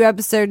brand new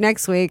episode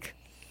next week,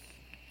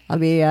 I'll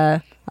be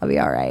all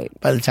right.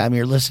 By the time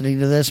you're listening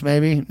to this,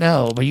 maybe?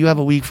 No, but you have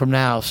a week from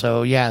now,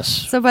 so yes.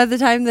 So by the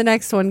time the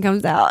next one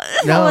comes out,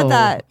 No. how about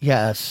that?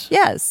 Yes.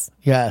 Yes.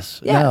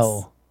 Yes. Yes.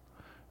 No.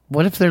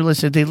 What if they're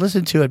listening? They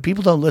listen to it.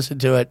 People don't listen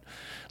to it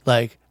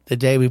like the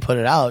day we put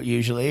it out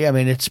usually. I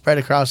mean, it's spread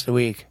across the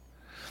week.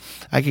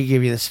 I could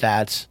give you the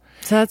stats.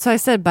 So that's why I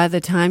said by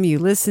the time you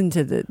listen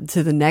to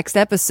the next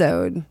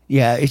episode.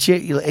 Yeah, it's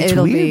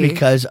It'll weird be-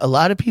 because a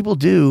lot of people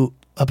do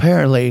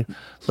apparently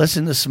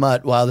listen to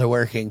smut while they're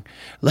working.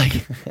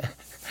 Like,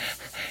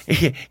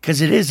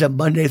 because it is a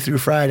Monday through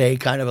Friday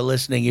kind of a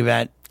listening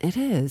event. It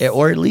is.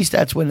 Or at least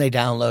that's when they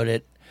download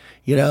it.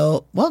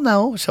 Well,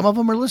 no, some of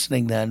them are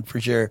listening then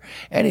for sure.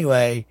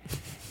 Anyway,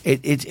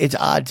 it's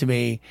odd to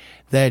me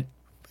that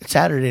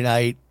Saturday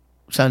night,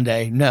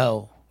 Sunday,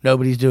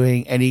 nobody's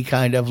doing any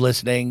kind of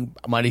listening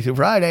Monday through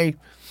Friday.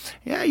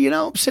 Yeah,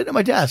 I'm sitting at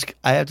my desk.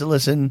 I have to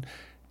listen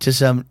to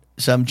some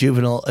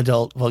juvenile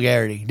adult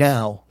vulgarity.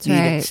 Now, That's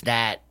right. it's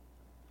that.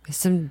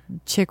 Some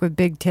chick with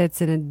big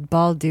tits and a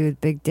bald dude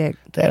with big dick.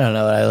 They don't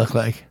know what I look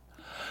like.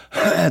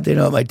 They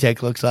know what my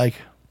dick looks like.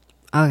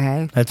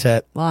 Okay. That's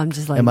it. Well, I'm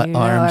just And my letting you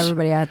know, arms.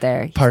 everybody out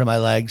there. Part of my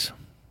legs.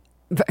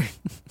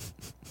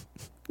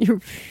 Your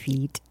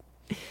feet.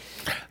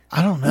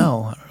 I don't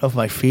know. I don't know if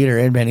my feet are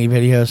in many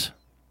videos.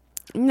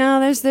 No,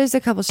 there's a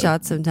couple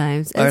shots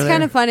sometimes. Are It's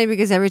kind there? of funny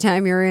because every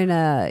time you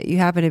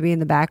happen to be in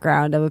the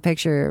background of a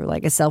picture,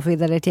 like a selfie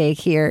that I take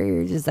here,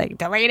 you're just like,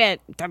 delete it,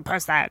 don't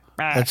post that.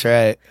 That's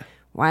right.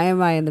 Why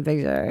am I in the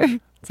picture? It's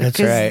like, That's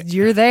 'cause right.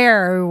 You're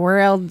there. Where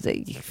else?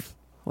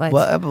 What?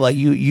 Well, like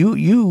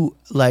you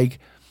like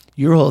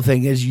your whole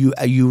thing is you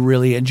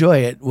really enjoy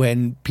it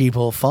when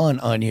people fawn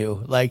on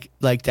you. Like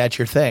that's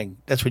your thing.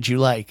 That's what you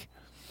like.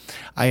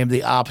 I am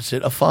the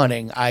opposite of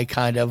fawning. I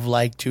kind of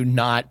like to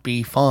not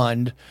be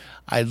fawned.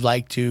 I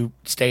like to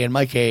stay in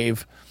my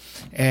cave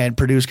and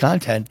produce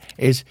content.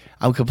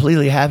 I'm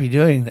completely happy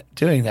doing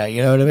that.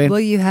 You know what I mean? Well,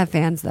 you have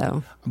fans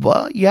though.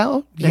 Well,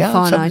 yeah, They yeah.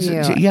 fawn on you.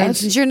 And Yes.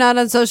 since you're not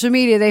on social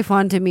media, they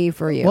fawn to me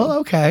for you. Well,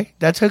 okay,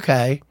 that's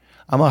okay.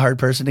 I'm a hard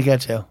person to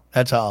get to.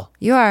 That's all.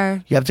 You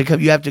are. You have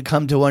to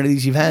come to one of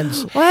these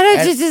events. Why don't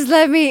and you just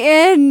let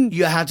me in?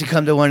 You have to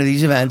come to one of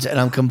these events, and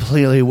I'm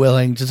completely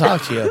willing to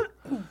talk to you.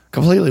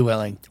 Completely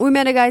willing. We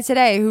met a guy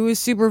today who was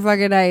super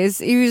fucking nice.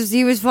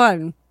 He was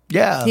fun.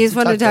 Yeah, He was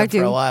we fun to talked talk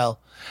him for to. a while.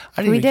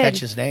 I didn't We even did. catch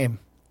his name.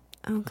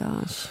 Oh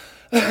gosh.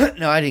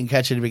 No, I didn't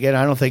catch it at the beginning.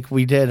 I don't think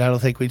we did. I don't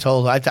think we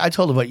told him. I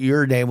told him what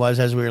your name was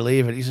as we were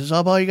leaving. He says,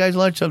 "I'll buy you guys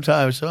lunch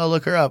sometime." So I'll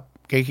look her up.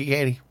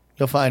 Katie.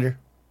 You'll find her.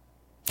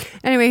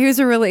 Anyway, he was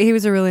a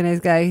really nice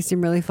guy. He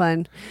seemed really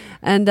fun.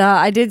 And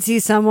I did see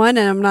someone,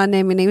 and I'm not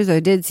naming names, but I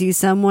did see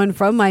someone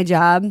from my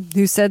job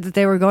who said that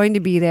they were going to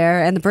be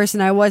there. And the person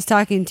I was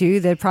talking to,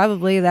 that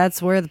probably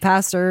that's where the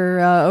pastor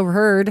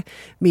overheard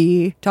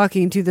me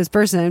talking to this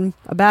person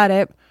about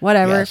it.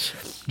 Whatever.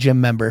 Yes. Gym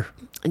member.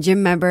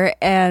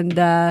 And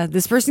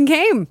this person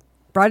came,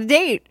 brought a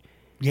date.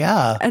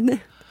 Yeah.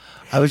 And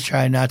I was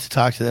trying not to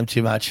talk to them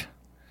too much.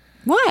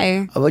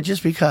 why? Well,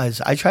 just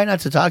because I try not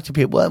to talk to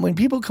people. When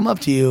people come up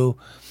to you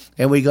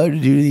and we go to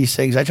do these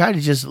things, I try to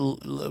just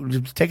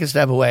take a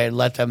step away and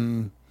let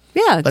them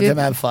Yeah. them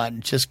have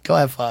fun. Just go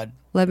have fun.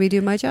 Let me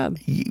do my job.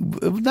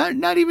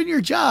 Not even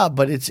your job,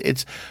 but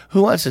it's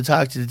who wants to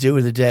talk to the dude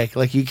with the dick?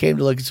 Like, you came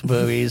to look at some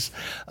movies.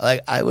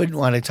 Like, I wouldn't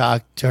want to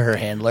talk to her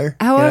handler.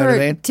 However, you know what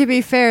I mean? to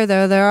be fair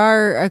though, there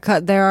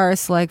are a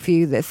select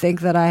few that think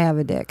that I have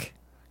a dick.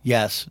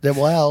 Yes.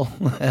 Well,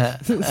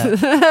 that's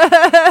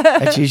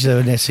usually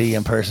when they see you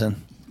in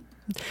person.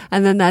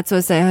 And then that's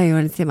what say, oh, you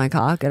want to see my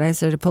cock? And I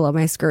started to pull up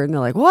my skirt, and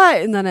they're like,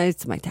 what? And then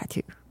it's my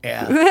tattoo.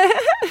 Yeah.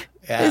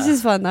 Yeah. It's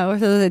just fun though.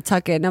 So they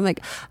tuck in. I'm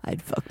like,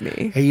 I'd fuck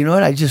me. Hey, you know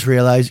what? I just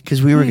realized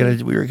because we were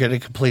gonna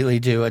completely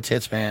do a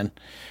tits man,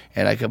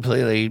 and I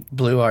completely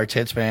blew our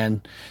tits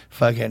man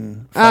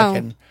fucking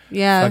shit.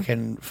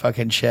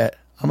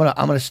 I'm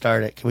gonna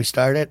start it. Can we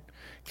start it?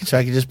 So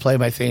I can just play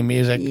my theme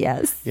music?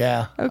 Yes.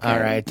 Yeah. Okay. All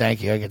right.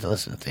 Thank you. I get to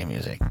listen to theme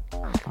music.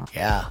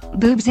 Yeah.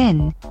 Boobs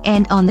in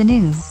and on the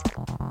news.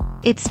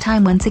 It's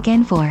time once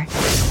again for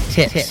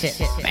Tits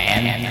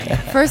man.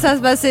 First, I was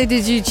about to say,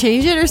 did you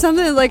change it or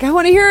something? Like, I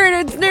want to hear it.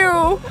 It's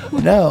new.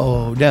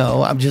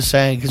 No. I'm just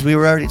saying because we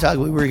were already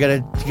talking. We were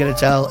gonna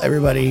tell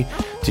everybody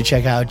to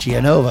check out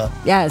Gia Nova.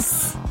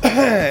 Yes.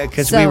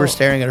 Because we were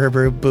staring at her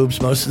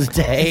boobs most of the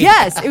day.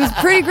 Yes, it was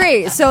pretty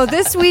great. So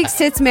this week's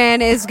Tits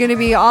Man is going to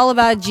be all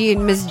about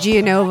Miss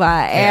Gia Nova,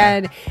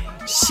 and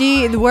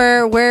she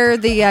where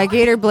the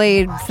Gator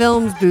Blade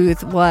Films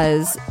booth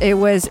was. It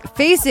was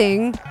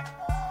facing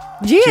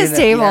Gia's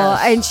table,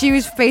 and she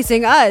was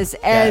facing us,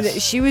 and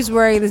she was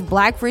wearing this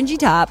black fringy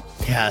top.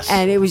 Yes.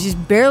 And it was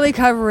just barely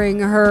covering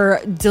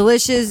her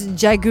delicious,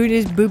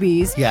 gigantous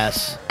boobies.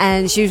 Yes.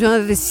 And she was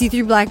wearing the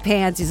see-through black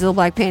pants, these little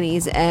black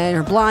panties, and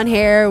her blonde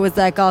hair was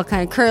like all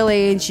kind of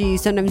curly, and she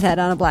sometimes had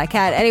on a black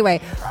hat.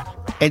 Anyway.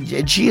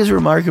 And she is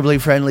remarkably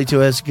friendly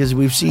to us because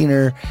we've seen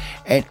her,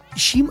 and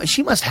she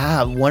must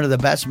have one of the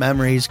best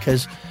memories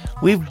because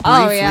we've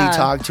briefly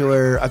talked to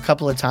her a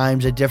couple of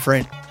times at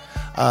different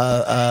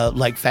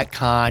like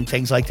FetCon,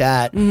 things like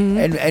that.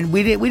 Mm-hmm. And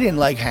we didn't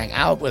like hang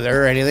out with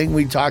her or anything.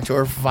 We talked to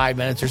her for 5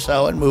 minutes or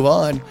so and move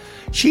on.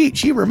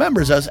 She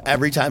remembers us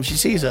every time she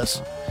sees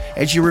us.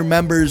 And she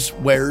remembers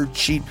where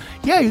you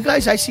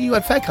guys, I see you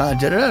at FetCon.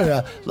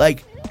 Da-da-da-da.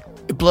 Like,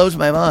 it blows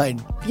my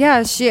mind.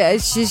 Yeah,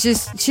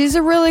 she's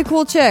a really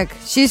cool chick.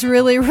 She's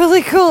really,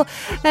 really cool.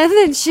 And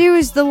then she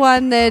was the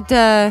one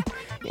that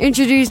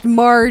introduced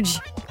Marge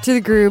to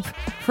the group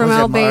from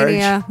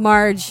Albania.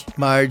 Marge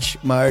Roach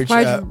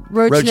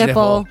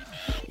Nipple.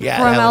 Yeah,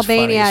 from that was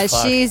Albania. funny as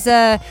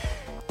fuck.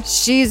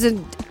 She's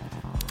an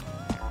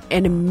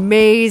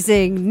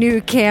amazing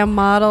new cam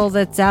model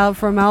that's out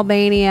from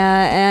Albania,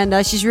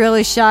 and she's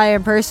really shy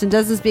in person.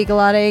 Doesn't speak a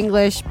lot of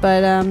English,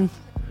 but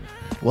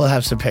we'll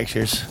have some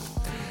pictures.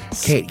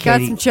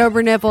 Got some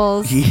chober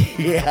nipples.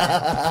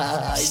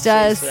 Yeah, she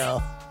does.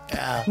 So.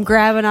 Yeah. I'm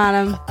grabbing on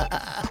them.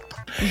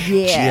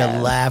 Yeah.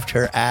 Gia laughed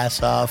her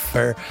ass off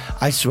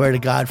I swear to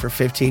God, for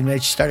 15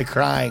 minutes. She started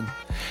crying.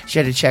 She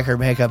had to check her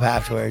makeup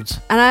afterwards.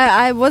 And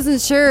I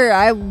wasn't sure.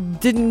 I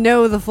didn't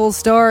know the full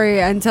story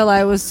until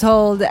I was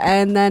told,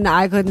 and then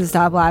I couldn't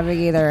stop laughing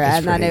either. That's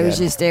and then it was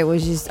good.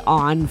 just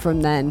on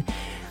from then.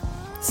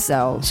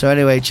 So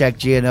anyway, check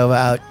Gia Nova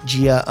out.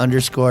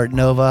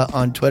 Gia_Nova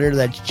on Twitter.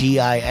 That's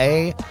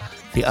GIA,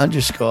 the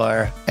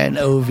 _NOVA.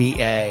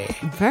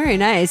 Very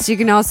nice. You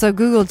can also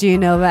Google Gia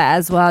Nova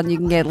as well, and you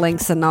can get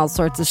links and all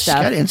sorts of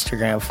stuff. She's got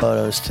Instagram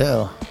photos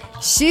too.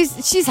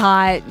 She's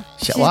hot.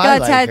 She's I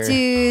got like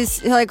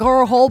tattoos. Her. Like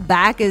her whole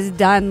back is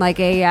done like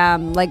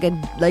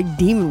like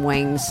demon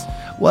wings.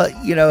 Well,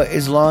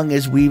 as long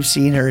as we've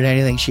seen her in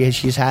anything,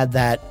 she's had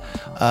that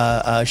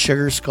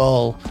sugar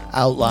skull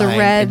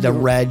outline, the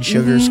red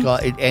sugar skull,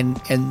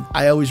 and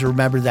I always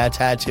remember that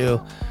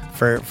tattoo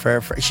for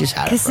she's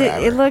had it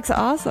forever. It looks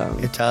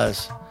awesome. It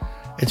does.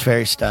 It's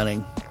very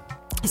stunning.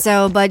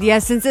 So, but yeah,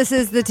 since this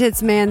is the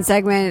Tits Man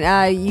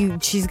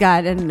segment, she's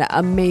got an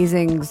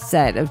amazing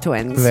set of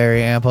twins.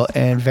 Very ample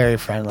and very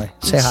friendly.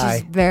 Say she's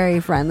hi. Very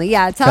friendly.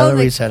 Yeah, tell her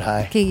we said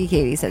hi. Kinky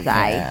Katie says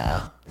hi.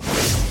 Yeah.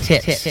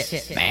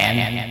 Tits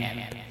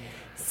man.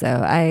 So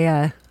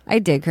I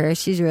dig her.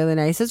 She's really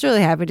nice. I was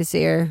really happy to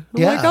see her.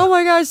 I'm Yeah. like, oh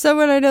my gosh,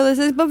 someone I know this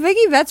is. But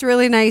Vicky Vet's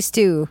really nice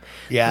too.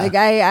 Yeah. Like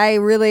I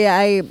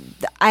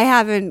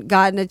haven't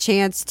gotten a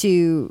chance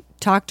to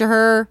talk to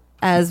her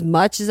as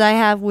much as I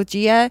have with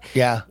Gia.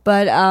 Yeah.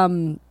 But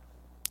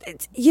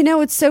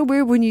it's so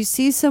weird when you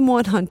see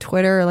someone on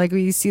Twitter, like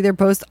when you see their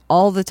post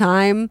all the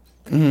time.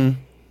 Mm-hmm.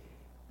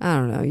 I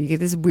don't know. You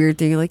get this weird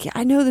thing. You're like, yeah,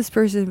 I know this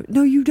person.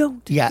 No, you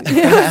don't. Yeah.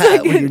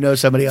 Like, when you know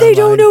somebody they online.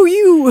 don't know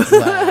you.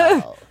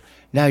 Wow.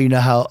 Now you know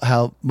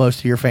how most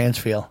of your fans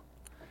feel.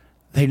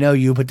 They know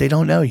you, but they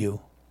don't know you.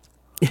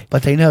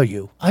 But they know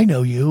you. I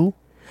know you.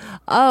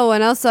 Oh,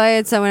 and also I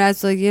had someone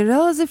ask, like,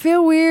 does it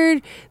feel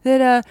weird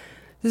that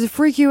does it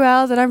freak you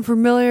out that I'm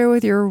familiar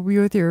with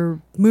your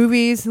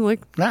movies? And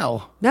like,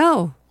 No.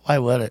 Why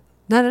would it?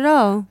 Not at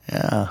all.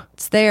 Yeah.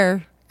 It's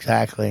there.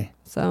 Exactly.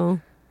 So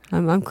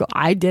I'm cool.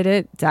 I did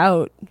it. It's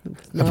out.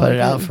 I put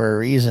it out for a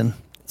reason.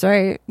 That's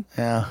right.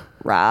 Yeah.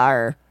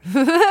 Rawr.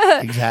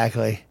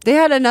 Exactly. They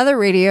had another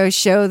radio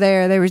show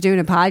there. They were doing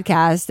a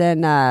podcast,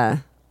 and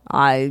I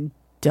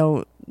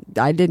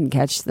didn't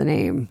catch the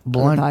name of the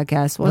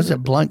podcast. Was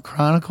it Blunt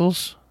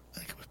Chronicles? I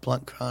think it was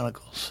Blunt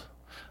Chronicles.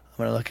 I'm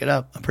going to look it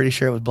up. I'm pretty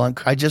sure it was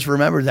Blunt. I just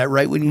remembered that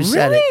right when you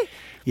said it.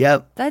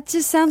 Yep. That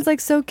just sounds like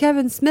so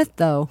Kevin Smith,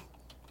 though.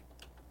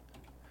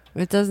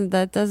 That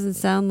doesn't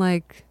sound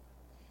like...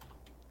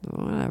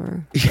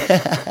 Whatever.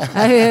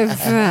 I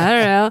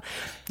don't know.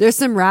 There's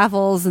some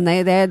raffles, and they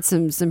had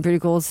some pretty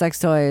cool sex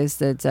toys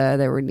that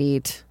were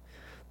neat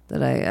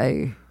that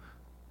I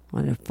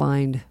want to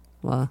find.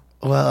 Well,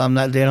 Well, I'm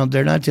not.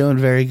 They're not doing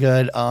very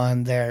good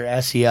on their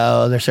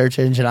SEO. Their search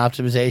engine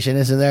optimization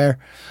isn't there.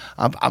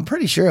 I'm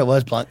pretty sure it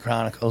was Blunt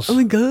Chronicles. Oh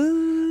my god.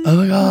 Oh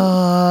my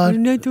god.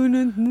 I'm not doing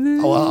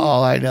it. Well,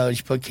 all I know is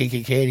you put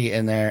Kinky Katie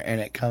in there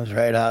and it comes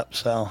right up.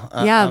 So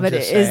yeah, I'm but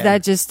just is saying.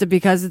 that just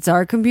because it's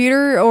our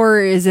computer, or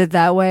is it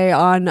that way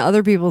on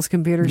other people's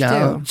computers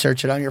No, too?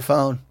 search it on your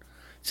phone.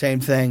 Same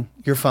thing.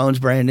 Your phone's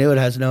brand new. It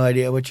has no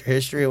idea what your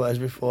history was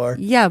before.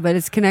 Yeah, but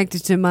it's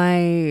connected to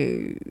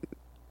my.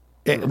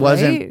 It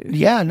wasn't. Right?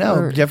 Yeah, no.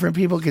 Or- Different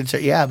people can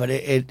say. Yeah, but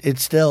it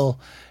still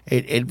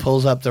it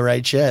pulls up the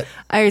right shit.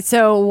 All right,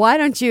 so why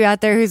don't you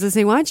out there who's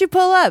listening? Why don't you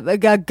pull up,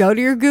 go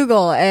to your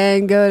Google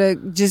and go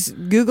to just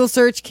Google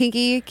search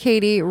Kinky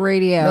Katie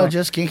Radio. No,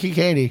 just Kinky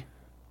Katie.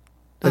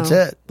 That's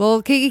Oh. it.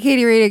 Well, Kinky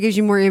Katie Radio gives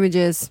you more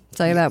images. I'll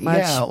tell you that much.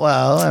 Yeah,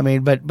 well, I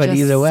mean, but Just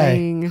either way,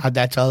 saying.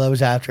 that's all I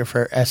was after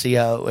for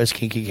SEO was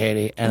Kinky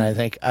Katie, and I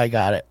think I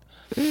got it.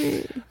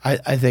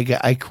 I think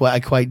I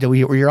quite.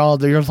 You're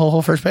the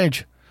whole first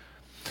page.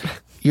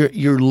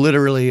 You're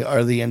literally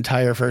are the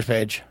entire first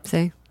page.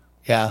 See,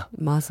 Yeah,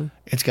 I'm awesome.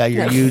 it's got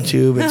your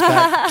YouTube, it's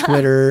got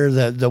Twitter,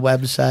 the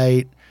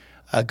website,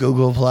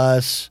 Google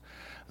Plus,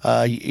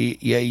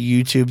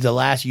 YouTube, the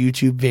last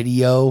YouTube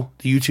video,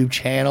 the YouTube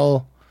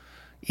channel,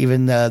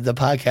 even the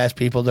podcast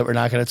people that we're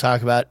not going to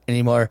talk about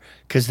anymore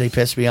because they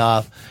piss me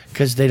off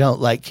because they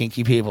don't like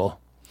kinky people.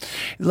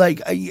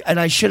 Like, and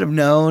I should have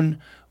known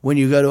when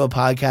you go to a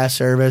podcast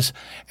service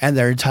and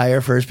their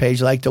entire first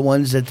page, like the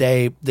ones that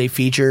they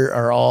feature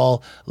are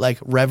all like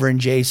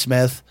Reverend J.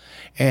 Smith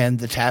and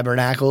the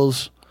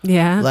Tabernacles.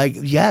 Yeah. Like,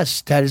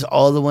 yes, that is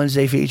all the ones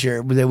they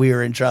feature that we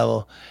were in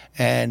trouble.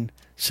 And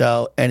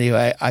so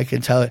anyway, I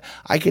can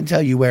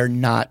tell you where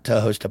not to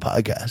host a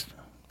podcast.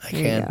 I There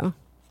you can. go.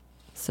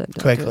 So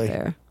don't Quickly. do it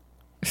there.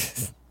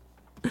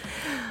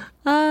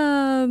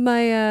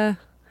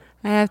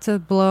 I have to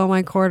blow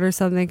my cord or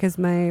something because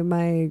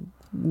my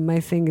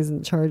thing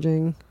isn't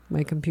charging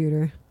my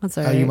computer. That's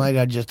all right. You might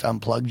have just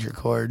unplugged your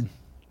cord.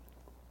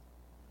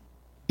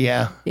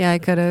 Yeah. Yeah, I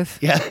could have.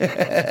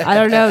 Yeah. I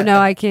don't know. No,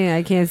 I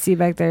can't see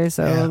back there.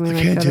 So Yeah, I mean,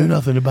 I can't do could've.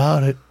 nothing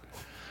about it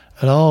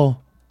at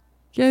all.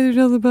 Can't do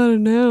nothing about it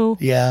now.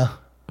 Yeah.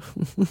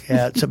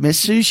 Yeah. So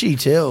Miss Sushi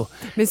too.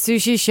 Miss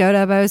Sushi showed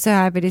up. I was so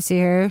happy to see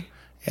her.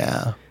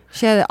 Yeah.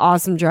 She had an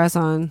awesome dress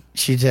on.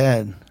 She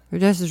did. Her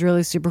dress is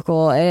really super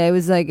cool. And it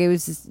was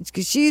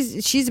because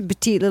she's a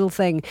petite little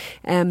thing.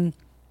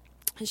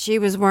 She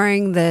was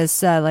wearing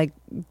this like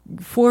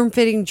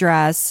form-fitting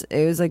dress.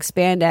 It was like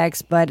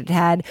spandex, but it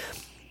had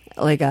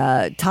like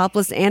a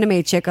topless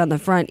anime chick on the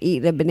front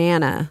eating a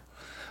banana.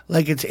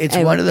 Like it's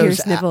And one of those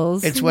pierced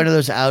nipples. it's one of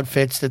those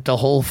outfits that the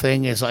whole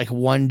thing is like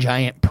one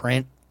giant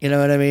print. You know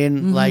what I mean?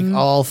 Mm-hmm. Like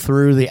all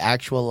through the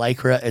actual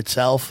lycra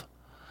itself.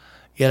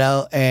 You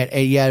know, and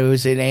yeah, it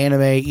was an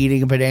anime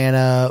eating a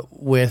banana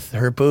with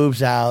her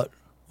boobs out,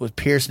 with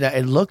pierced.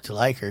 It looked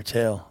like her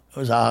too. It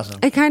was awesome.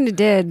 It kind of It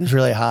did. was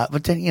really hot.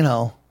 But then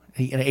an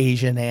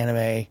Asian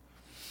anime,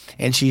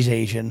 and she's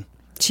Asian.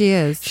 She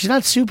is. She's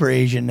not super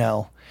Asian,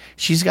 no.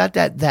 She's got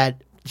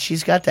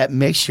that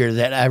mixture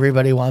that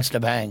everybody wants to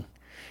bang.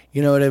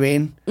 You know what I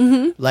mean?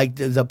 Mm-hmm. Like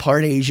the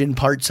part Asian,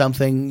 part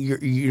something.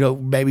 You know,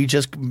 maybe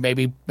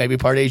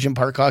part Asian,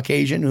 part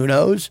Caucasian. Who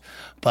knows?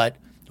 But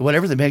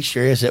whatever the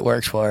mixture is, it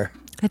works for her.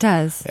 It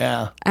does.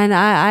 Yeah, And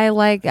I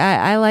like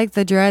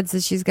the dreads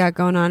that she's got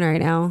going on right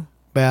now.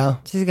 yeah,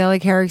 She's got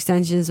like hair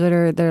extensions with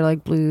her. They're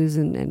like blues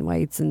and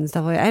whites and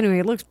stuff like that. Anyway,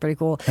 it looks pretty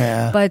cool.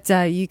 Yeah. But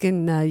you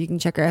can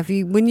check her out.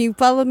 When you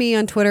follow me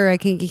on Twitter at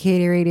Kinky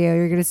Katie Radio,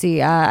 you're gonna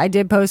see I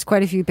did post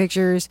quite a few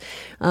pictures.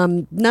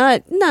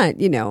 Not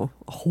a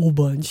whole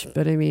bunch,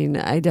 but I mean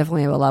I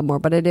definitely have a lot more.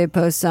 But I did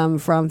post some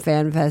from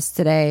FanFest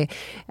today,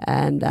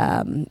 and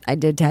I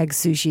did tag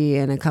Sushi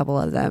in a couple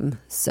of them.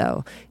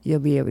 So you'll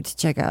be able to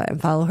check out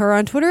and follow her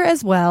on Twitter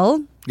as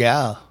well.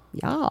 yeah,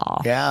 Yeah,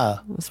 yeah,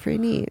 it was pretty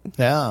neat.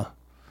 yeah.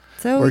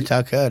 So Worked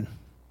out good.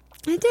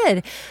 I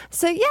did.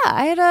 So yeah,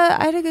 I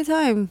had a good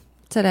time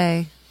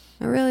today.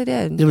 I really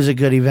did. It was a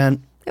good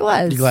event. It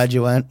was. You glad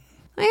you went?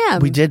 I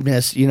am. We did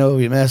miss. You know what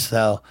we missed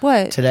though?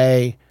 What?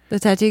 Today? The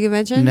tattoo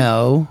convention?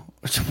 No.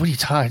 What are you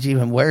talking? It's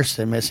even worse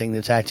than missing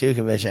the tattoo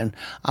convention.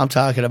 I'm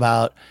talking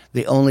about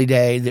the only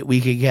day that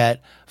we could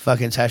get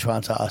fucking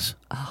Szechuan sauce.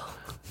 Oh.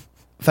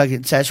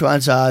 Fucking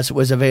Szechuan sauce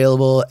was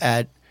available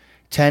at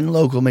 10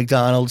 local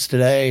McDonald's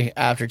today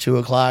after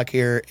 2:00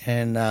 here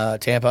in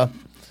Tampa.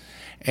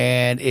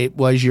 And it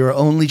was your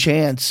only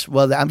chance.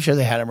 Well, I'm sure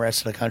they had them the rest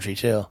of the country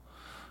too.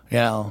 You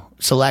know,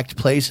 select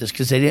places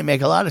because they didn't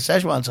make a lot of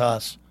Szechuan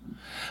sauce.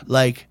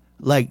 Like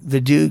the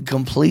dude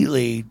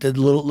completely, the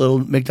little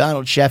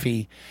McDonald's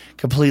chefy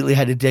completely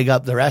had to dig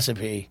up the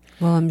recipe.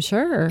 Well, I'm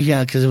sure.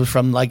 Yeah, because it was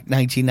from like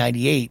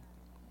 1998.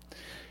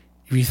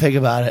 If you think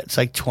about it, it's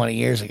like 20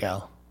 years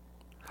ago.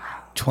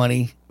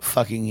 20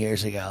 fucking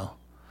years ago.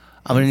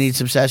 I'm going to need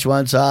some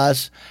Szechuan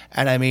sauce.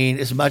 And I mean,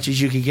 as much as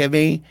you can give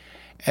me.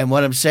 And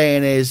what I'm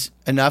saying is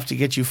enough to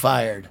get you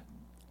fired.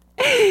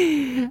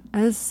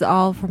 This is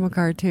all from a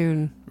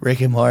cartoon.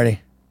 Rick and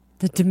Morty.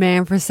 The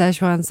demand for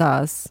Szechuan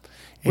sauce,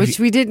 which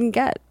we didn't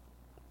get.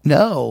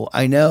 No,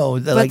 I know.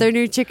 But their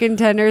new chicken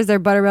tenders, their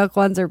buttermilk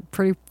ones are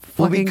pretty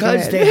fucking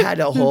because good. they had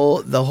the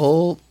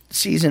whole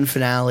season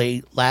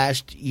finale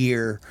last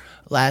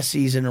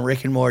season of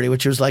Rick and Morty,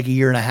 which was like a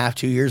year and a half,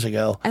 2 years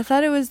ago. I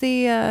thought it was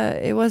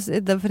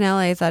the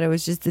finale. I thought it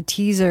was just the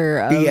teaser.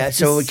 Of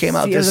so it came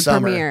out this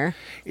summer. Premiere.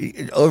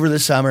 Over the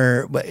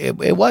summer, but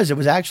it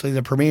was actually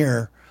the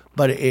premiere,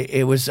 but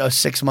it was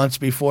 6 months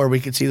before we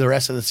could see the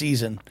rest of the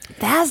season.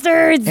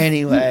 Bastards.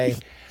 Anyway,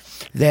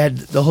 they had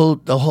the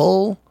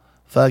whole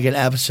fucking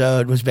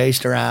episode was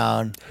based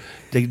around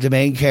the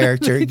main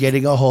character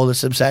getting a hold of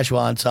some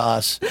Szechuan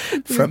sauce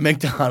from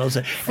McDonald's.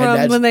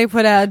 From when they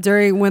put out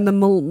when the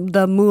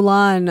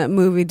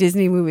Mulan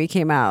Disney movie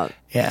came out.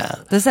 Yeah.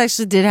 This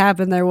actually did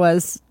happen. There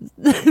was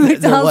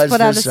McDonald's put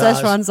out a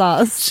Szechuan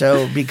sauce.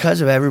 So because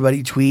of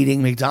everybody tweeting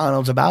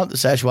McDonald's about the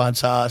Szechuan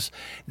sauce,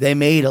 they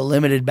made a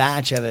limited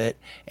batch of it,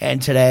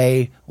 and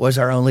today was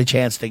our only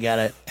chance to get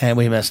it, and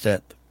we missed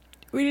it.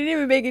 We didn't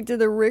even make it to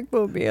the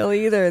Rickmobile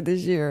either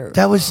this year.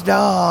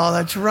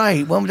 That's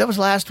right. That was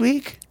last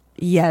week?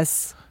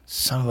 Yes.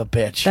 Son of a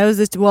bitch. That was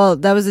the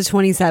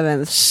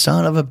 27th.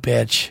 Son of a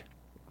bitch.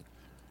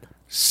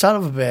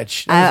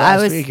 That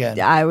was last weekend.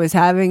 I was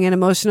having an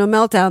emotional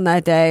meltdown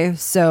that day,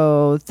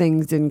 so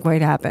things didn't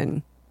quite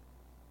happen.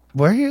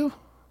 Were you?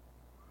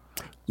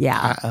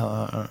 Yeah.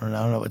 I don't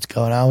know what's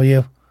going on with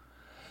you.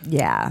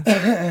 Yeah.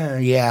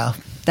 Yeah.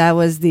 That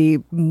was the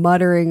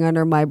muttering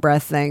under my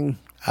breath thing.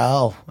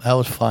 Oh, that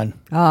was fun.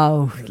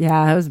 Oh,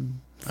 yeah. It was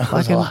That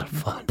was a lot of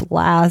fun.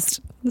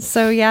 Blast.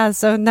 So,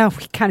 no,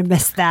 we kind of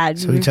missed that.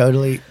 So we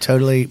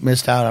totally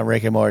missed out on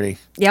Rick and Morty.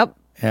 Yep.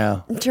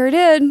 Yeah. Sure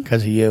did.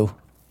 Because of you.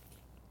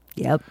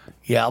 Yep.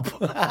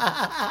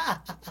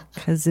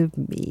 Because of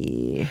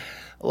me.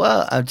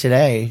 Well,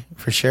 today,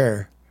 for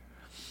sure.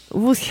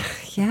 Well,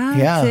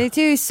 yeah. Today,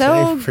 too.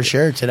 So, today, for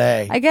sure,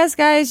 today. I guess,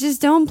 guys,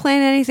 just don't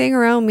plan anything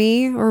around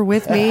me or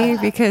with me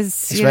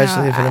because,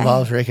 especially if it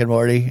involves Rick and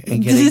Morty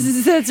and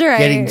getting, that's right.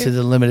 Getting to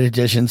the limited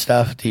edition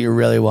stuff that you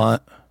really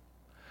want.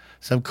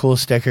 Some cool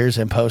stickers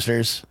and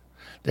posters.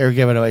 They were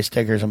giving away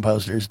stickers and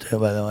posters, too,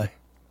 by the way.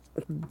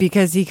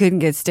 Because he couldn't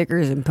get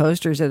stickers and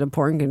posters at a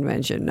porn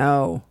convention.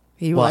 No.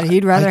 He'd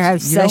rather have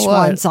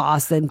Szechuan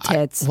sauce than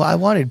tits. I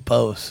wanted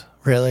both,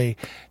 really.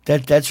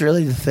 That's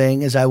really the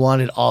thing, is I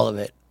wanted all of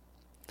it.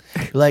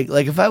 Like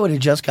if I would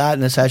have just gotten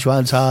the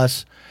Szechuan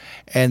sauce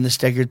and the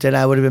sticker, then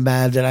I would have been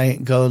mad that I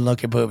didn't go and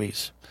look at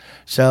boobies.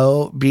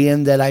 So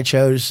being that I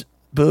chose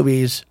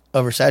boobies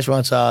over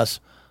Szechuan sauce,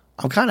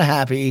 I'm kind of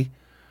happy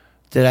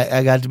that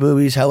I got the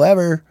boobies.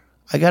 However,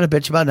 I got a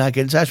bitch about not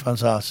getting Szechuan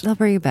sauce. They'll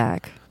bring it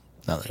back.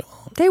 No, they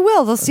won't. They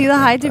will. They'll see the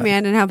high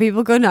demand and how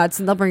people go nuts,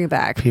 and they'll bring it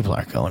back. People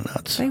aren't going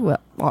nuts. They will.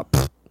 Well,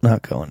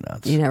 not going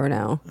nuts. You never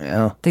know.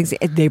 Yeah.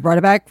 They brought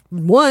it back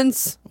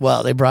once.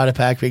 Well, they brought it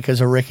back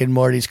because of Rick and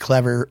Morty's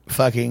clever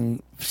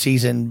fucking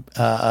season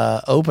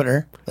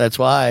opener. That's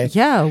why.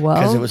 Yeah, well.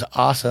 Because it was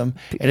awesome.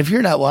 And if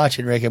you're not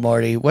watching Rick and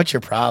Morty, what's your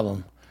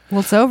problem?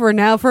 Well, it's over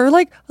now for a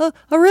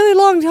really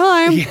long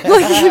time.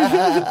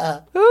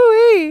 Yeah.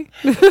 Ooh-wee.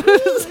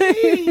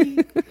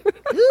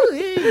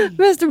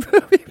 Mr.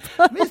 Poopy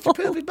Butthole. Mr.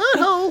 Poopy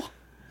Butthole.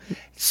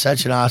 It's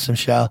such an awesome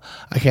show.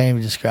 I can't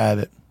even describe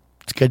it.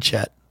 It's good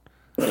shit.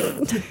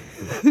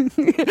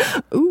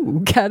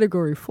 Ooh,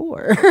 category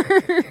 4.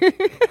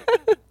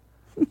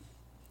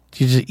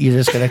 You're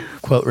just going to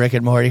quote Rick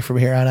and Morty from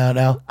here on out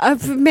now?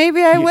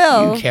 Maybe I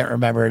will. You can't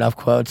remember enough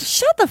quotes.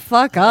 Shut the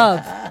fuck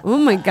up. Oh,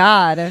 my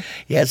God.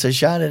 Yeah, so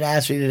Sean had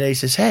asked me today, he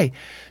says, hey,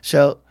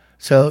 so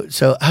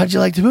how'd you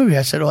like the movie?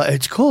 I said, well,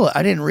 it's cool.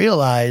 I didn't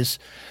realize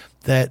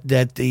that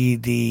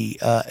the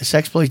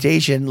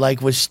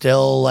sexploitation was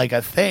still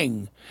a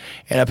thing.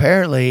 And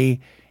apparently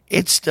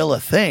it's still a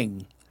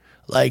thing.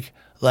 Like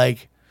that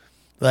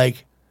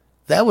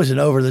was an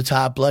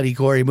over-the-top bloody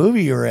gory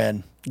movie you were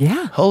in.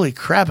 Yeah. Holy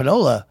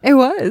crapanola. It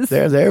was.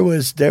 There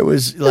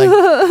was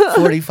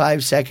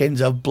 45 seconds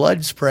of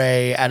blood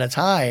spray at a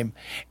time.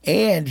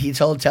 And he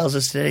tells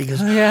us today, he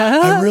goes,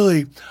 I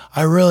really,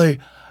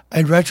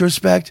 in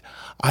retrospect,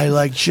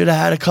 I should have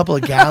had a couple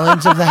of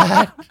gallons of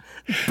that.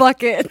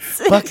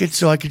 Buckets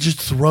so I could just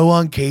throw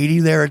on Katie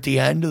there at the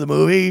end of the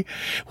movie.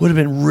 Would have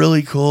been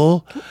really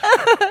cool.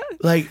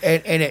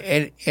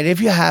 And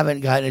if you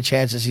haven't gotten a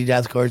chance to see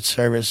Death Escort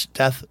Service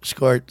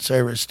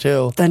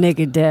 2, The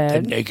Naked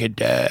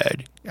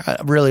Dead.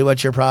 Really,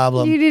 what's your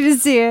problem? You need to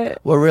see it.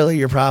 Well, really,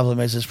 your problem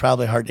is it's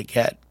probably hard to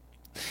get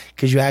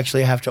because you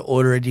actually have to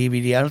order a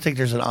DVD. I don't think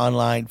there's an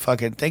online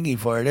fucking thingy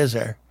for it, is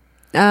there?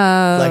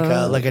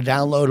 Like a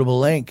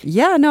downloadable link.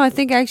 Yeah, no, I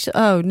think actually.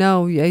 Oh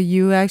no,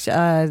 you actually.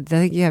 I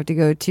think you have to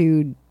go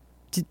to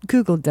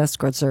Google Death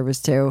Escort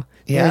Service too.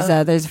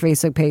 Yeah, there's a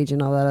Facebook page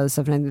and all that other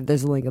stuff, and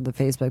there's a link on the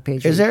Facebook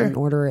page. Is there? You can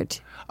order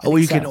it. Oh,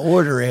 you can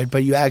order it,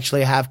 but you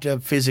actually have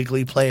to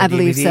physically play a DVD. I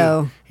believe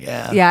so.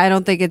 Yeah, I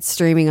don't think it's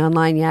streaming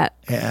online yet.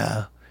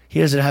 Yeah, he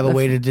doesn't have a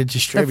way to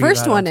distribute. The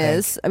first one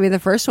is. I mean, the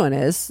first one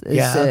is.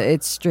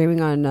 It's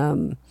streaming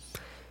on.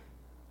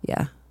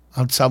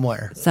 On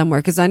somewhere,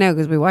 because I know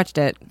because we watched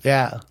it.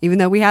 Yeah, even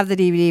though we have the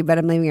DVD, but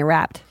I'm leaving it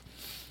wrapped.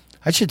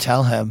 I should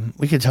tell him.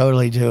 We could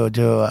totally do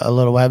a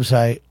little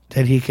website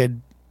that he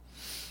could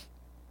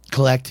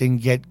collect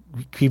and get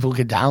people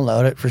could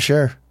download it for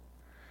sure.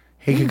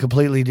 He could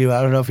completely do.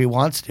 I don't know if he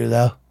wants to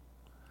though.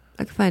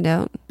 I can find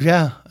out.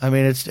 Yeah, I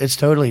mean it's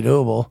totally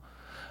doable.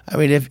 I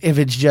mean if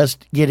it's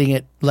just getting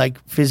it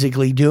like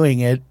physically doing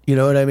it, you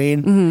know what I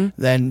mean?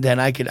 Then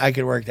I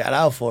could work that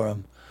out for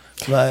him.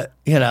 But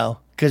you know,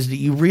 because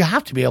you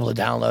have to be able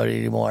to download it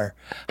anymore.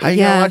 How are you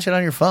gonna watch it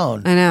on your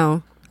phone? I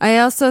know. I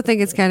also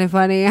think it's kind of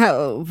funny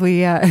how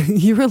we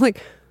you were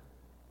like,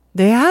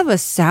 they have a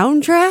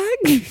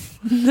soundtrack.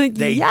 Like,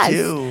 They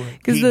do.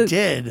 He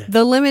did.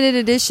 The limited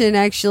edition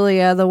actually,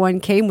 the one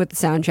came with the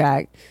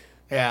soundtrack.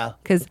 Yeah.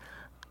 Because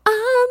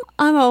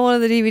I'm on one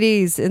of the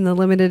DVDs in the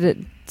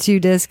limited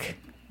 2-disc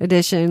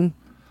edition,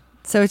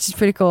 so it's just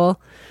pretty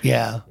cool.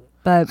 Yeah.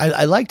 But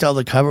I liked all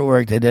the cover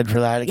work they did for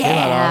that. It came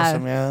out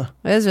awesome. Yeah.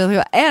 It was really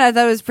cool. And I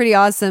thought it was pretty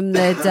awesome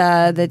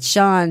that that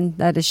Sean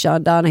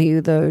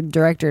Donahue, the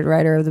director and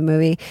writer of the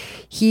movie,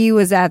 he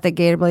was at the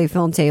Gator Blade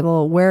film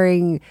table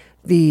wearing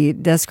the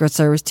Desperate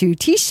Service 2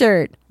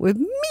 t-shirt with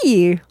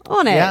me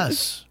on it.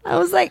 Yes. I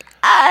was like,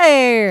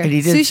 "Hey!" And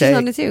he did Sushi's say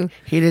on it too.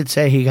 He did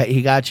say he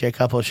got you a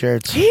couple of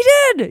shirts. He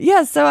did.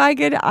 Yeah, so I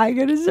could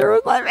a shirt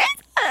with my face.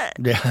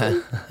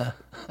 Yeah.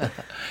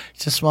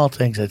 It's just small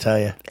things, I tell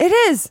you. It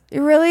is. It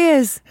really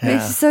is. Yeah.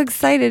 Makes you so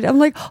excited. I'm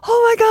like, oh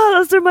my God,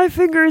 those are my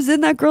fingers in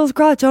that girl's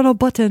crotch on a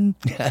button.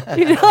 You know,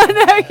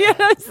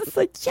 it's just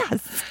like,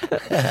 yes,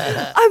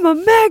 I'm a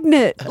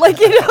magnet. Like,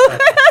 you know.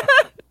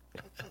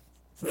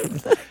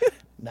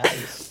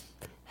 Nice.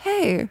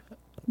 Hey,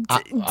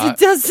 it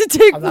doesn't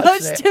take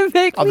much to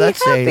make me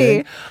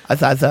happy. I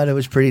thought it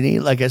was pretty neat.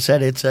 Like I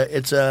said, it's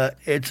a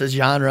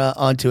genre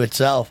unto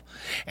itself,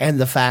 and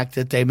the fact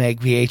that they make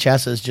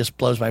VHSs just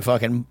blows my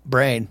fucking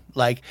brain.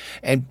 Like,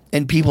 and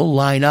people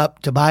line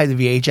up to buy the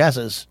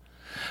VHSs.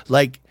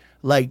 Like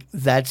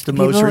that's the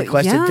most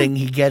requested thing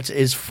he gets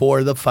is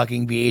for the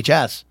fucking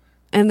VHS.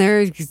 And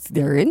they're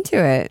into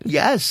it.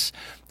 Yes,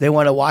 they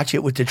want to watch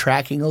it with the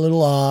tracking a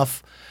little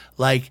off.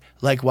 Like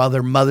while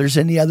their mother's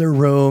in the other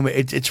room.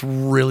 It's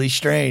really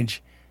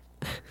strange.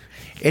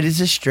 It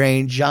is a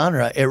strange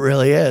genre. It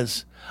really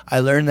is. I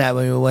learned that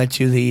when we went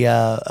to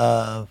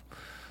the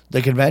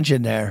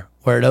convention there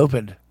where it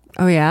opened.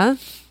 Oh yeah,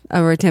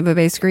 over at Tampa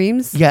Bay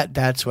Screams. Yeah,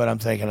 that's what I'm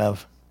thinking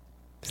of.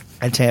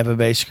 At Tampa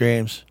Bay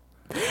Screams.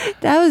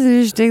 That was an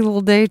interesting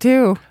little day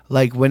too.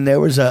 Like when there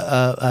was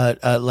a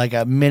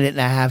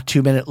 1.5,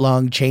 2 minute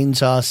long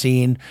chainsaw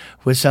scene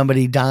with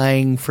somebody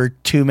dying for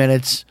 2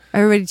 minutes.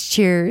 Everybody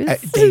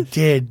cheers. They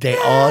did. They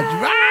all.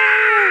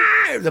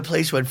 The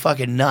place went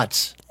fucking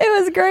nuts. It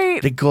was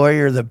great. The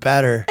gorier, the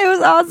better. It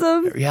was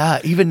awesome. Yeah,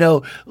 even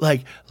though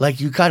like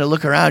you kind of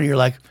look around, and you're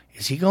like,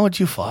 is he going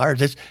too far?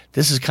 This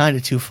is kind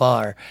of too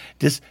far.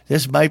 This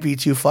might be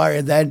too far.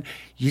 And then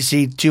you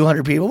see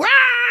 200 people.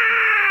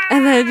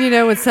 And then, you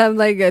know, when something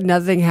like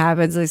nothing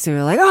happens, like so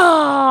you're like,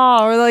 oh,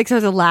 or like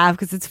start to laugh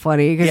because it's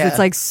funny because it's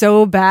like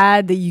so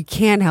bad that you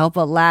can't help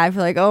but laugh.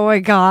 You're like, oh my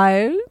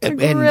God. Like,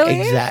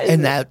 really?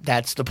 And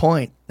that's the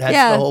point.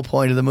 That's the whole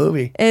point of the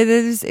movie.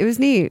 It was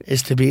neat.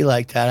 Is to be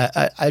like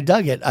that. I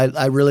dug it.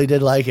 I really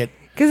did like it.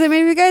 Because I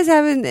mean,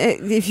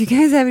 if you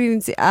guys haven't even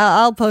seen,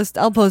 I'll post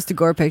a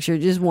gore picture,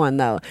 just one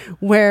though,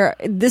 where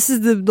this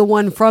is the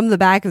one from the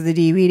back of the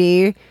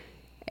DVD,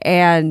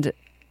 and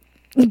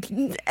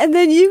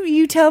then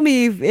you tell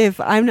me if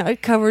I'm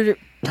not covered.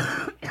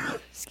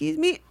 Excuse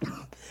me.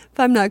 If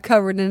I'm not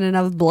covered in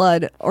enough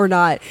blood or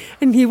not.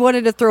 And he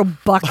wanted to throw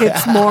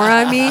buckets more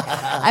on me.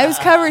 I was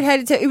covered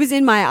head to toe. It was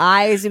in my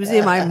eyes. It was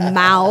in my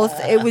mouth.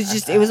 It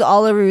was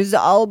all over. It was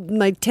all,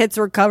 my tits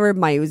were covered.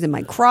 It was in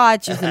my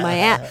crotch. It was in my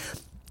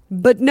ass.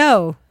 But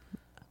no,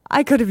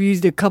 I could have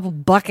used a couple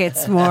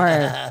buckets more.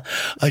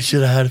 I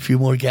should have had a few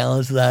more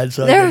gallons of that,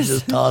 so I could have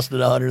just tossed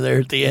it on her there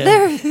at the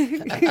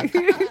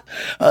end.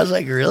 I was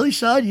like, really,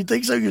 Sean? You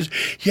think so? He goes,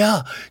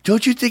 yeah.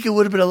 Don't you think it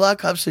would have been a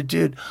lot? I said,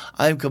 dude,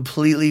 I'm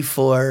completely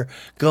for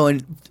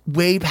going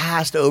way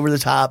past over the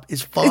top,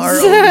 as far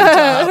over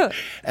the top.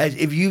 As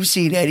if you've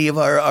seen any of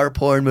our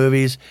porn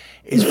movies,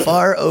 as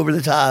far over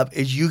the top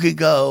as you could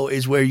go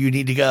is where you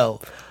need to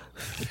go.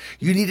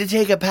 You need to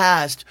take it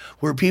past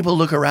where people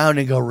look around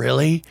and go,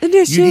 really?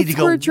 You need to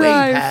go way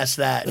past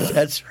that.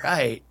 That's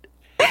right.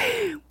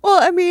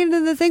 Well, I mean,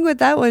 and the thing with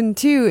that one,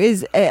 too,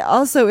 is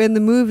also in the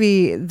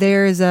movie,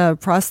 there's a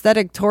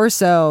prosthetic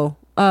torso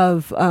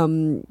of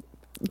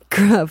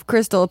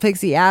Crystal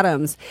Pixie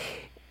Adams,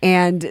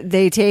 and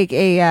they take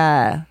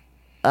an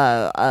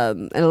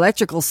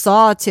electrical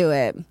saw to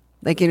it.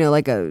 Like, you know,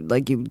 like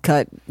you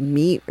cut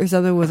meat or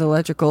something with an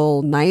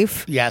electrical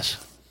knife.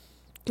 Yes.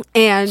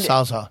 And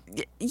salsa.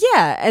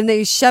 Yeah, and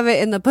they shove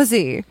it in the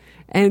pussy,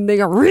 and they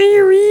go ree,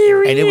 ree,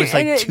 ree, and it was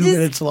like 2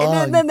 minutes long.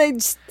 And then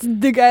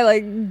the guy,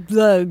 like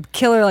the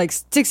killer, like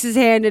sticks his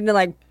hand and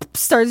like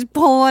starts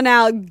pulling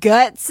out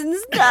guts and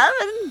stuff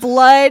and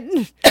blood.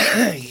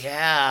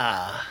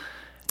 Yeah.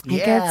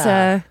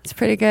 It's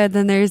pretty good.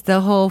 Then there's the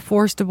whole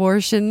forced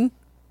abortion.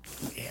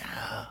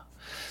 Yeah,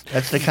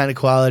 that's the kind of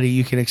quality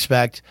you can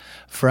expect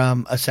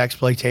from a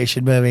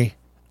sexploitation movie.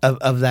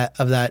 of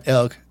that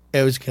ilk.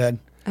 It was good.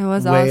 It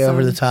was way awesome.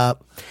 over the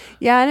top.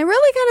 Yeah, and it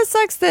really kind of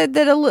sucks that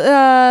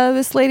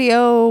this lady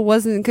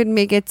couldn't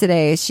make it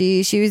today. She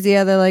was the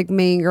other like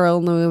main girl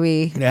in the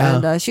movie,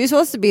 Yeah. and she was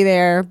supposed to be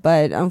there,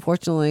 but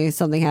unfortunately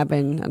something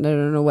happened, and I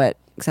don't know what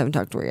because I haven't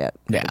talked to her yet.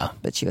 Yeah,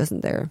 but she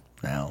wasn't there.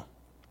 No.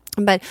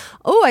 But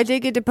I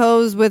did get to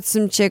pose with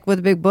some chick with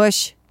a big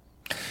bush.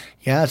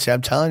 Yeah, see,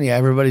 I'm telling you,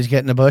 everybody's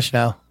getting a bush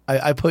now.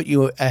 I put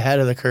you ahead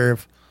of the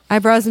curve.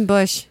 Eyebrows and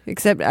bush,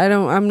 except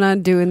I'm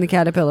not doing the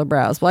caterpillar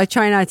brows. Well, I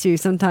try not to.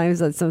 Sometimes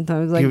I go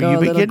You've a been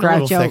little getting Groucho, a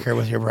little thicker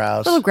with your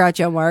brows. little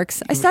Groucho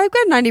marks. I've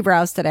got 90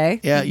 brows today.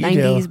 Yeah, you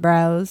 90s do.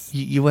 brows.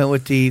 You went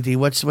with the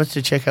what's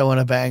the chick I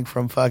want to bang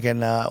from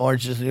fucking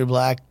Orange Is the New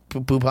Black?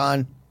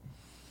 Pupon.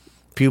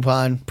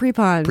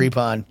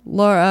 Prepon.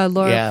 Laura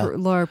Yeah.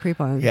 Laura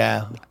Prepon.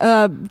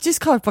 Yeah. Just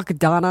call her fucking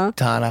Donna.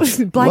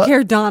 Black Well-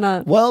 hair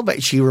Donna. Well,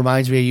 but she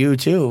reminds me of you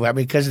too. I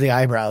mean, because of the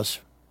eyebrows,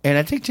 and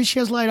I think that she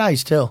has light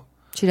eyes too.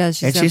 She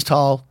does. And she's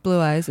tall. Blue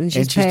eyes, and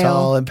she's pale.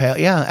 tall and pale.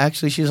 Yeah,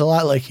 actually, she's a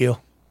lot like you.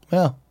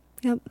 Well,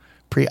 Yep.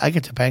 I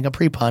get to bang a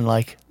Prepon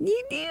like.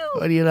 You do.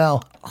 What do you know?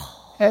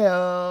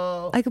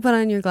 Hey-o. I could put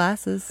on your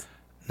glasses.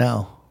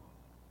 No.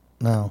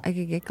 I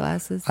could get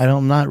glasses.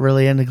 I'm not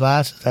really into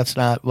glasses. That's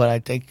not what I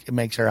think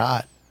makes her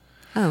hot.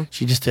 Oh.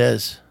 She just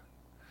is.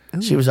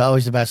 She was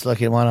always the best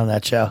looking one on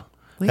that show.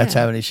 Well, That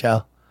yeah. 70s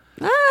show.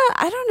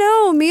 I don't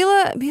know.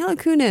 Mila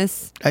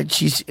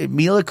Kunis.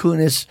 Mila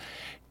Kunis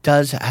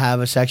does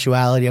have a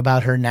sexuality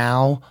about her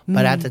now,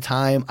 but Mm. at the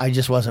time, I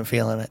just wasn't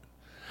feeling it.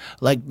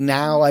 Like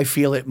now, I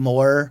feel it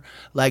more.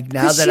 Like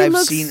now 'Cause that she I've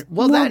looks seen,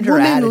 more that and her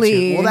womanly.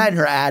 attitude. Well, that and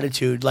her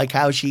attitude, like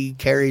how she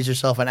carries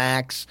herself and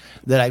acts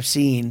that I've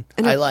seen,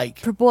 And I her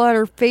like. purple on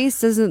her face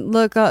doesn't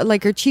look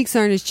like her cheeks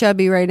aren't as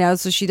chubby right now,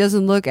 so she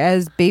doesn't look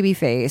as baby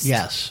faced.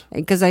 Yes.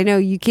 Because I know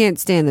you can't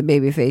stand the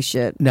baby face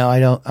shit. No, I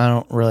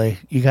don't really.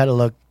 You got to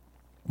look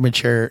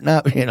mature.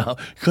 Not you got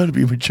to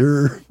be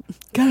mature.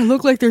 Gotta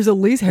look like there's at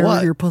least hair What?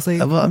 on your pussy.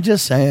 Well, I'm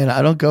just saying,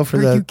 I don't go for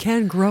Or the you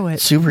can grow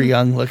it. super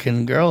young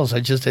looking girls.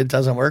 It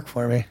doesn't work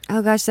for me.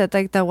 Oh gosh,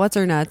 that what's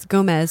her nuts?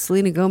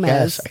 Selena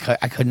Gomez. Yes,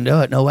 I couldn't do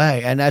it. No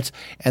way. And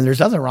there's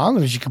nothing wrong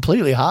with her. She's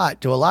completely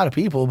hot to a lot of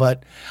people,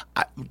 but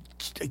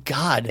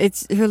God,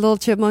 It's her little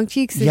chipmunk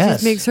cheeks. It Yes.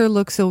 just makes her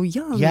look so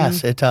young.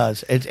 yes, it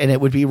does. And it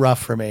would be rough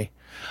for me.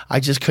 I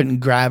just couldn't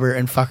grab her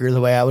and fuck her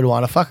the way I would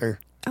want to fuck her.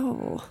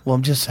 Oh, Well,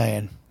 I'm just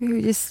saying. you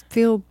just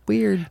feel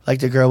weird. Like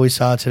the girl we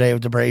saw today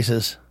with the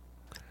braces.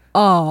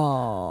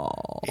 Oh,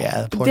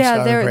 Yeah, the porn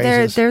yeah. star with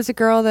braces. There's a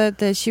girl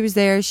that she was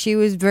there. She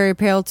was very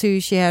pale too.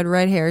 She had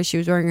red hair. She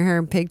was wearing her hair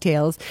in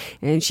pigtails,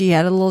 and she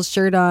had a little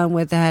shirt on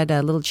with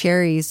little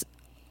cherries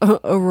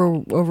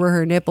over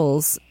her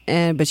nipples,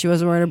 but she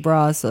wasn't wearing a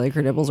bra, so like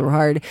her nipples were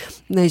hard.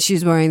 And then she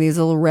was wearing these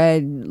little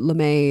red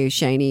lame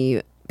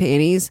shiny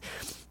panties,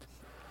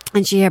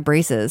 and she had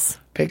braces,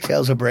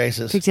 Pigtails of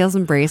braces. pigtails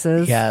and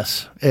braces.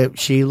 Yes.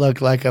 She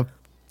looked like a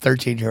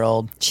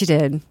 13-year-old. She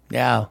did,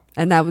 Yeah.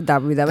 and that was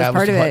part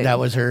of it. That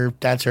was her.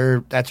 That's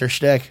her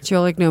shtick. She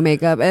wore like no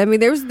makeup. I mean,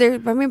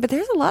 but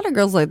there's a lot of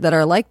girls that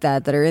are like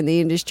that are in the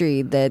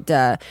industry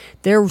that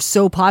they're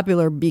so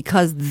popular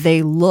because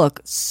they look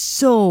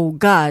so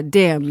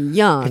goddamn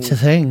young. It's a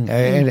thing,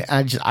 and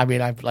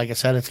like I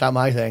said, it's not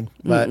my thing,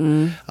 but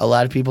a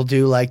lot of people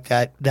do like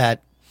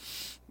that.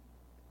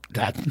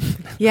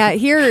 Yeah,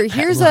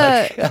 here's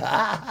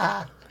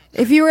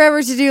if you were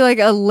ever to do like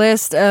a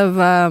list of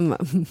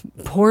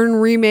porn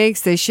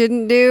remakes they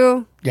shouldn't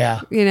do,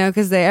 Yeah.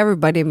 because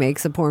everybody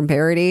makes a porn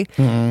parody.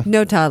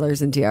 No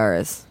toddlers and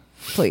tiaras,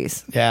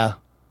 please. Yeah.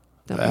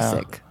 Don't be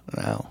sick.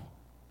 No,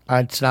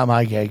 it's not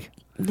my gig.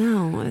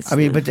 No, it's I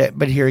mean,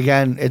 but here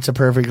again, it's a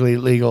perfectly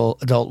legal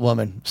adult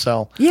woman.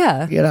 So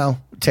yeah.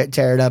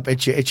 Tear it up.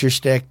 It's your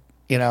stick.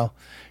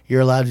 You're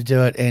allowed to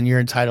do it, and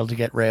you're entitled to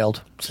get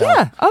railed. So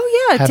Yeah.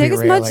 Oh, yeah. Heavy Take as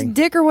railing. much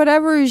dick or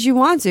whatever as you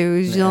want to,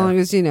 as long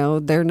as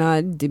they're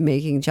not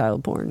making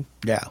child porn.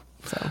 Yeah.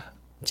 So,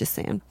 just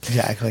saying.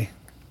 Exactly.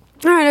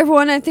 All right,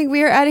 everyone. I think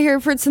we are out of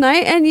here for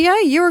tonight. And yeah,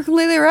 you were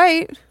completely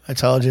right, I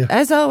told you.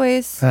 as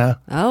always.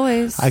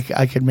 Always. I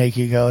could make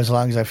you go as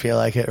long as I feel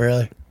like it.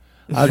 Really.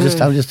 I'm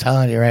just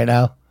telling you right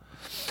now.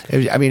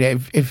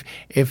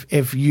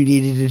 If you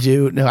needed to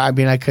do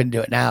I couldn't do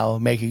it now,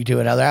 make you do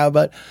another hour,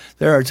 but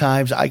there are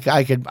times I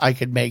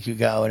could make you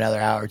go another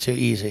hour too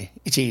easy.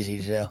 It's easy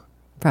to do.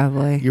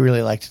 Probably. You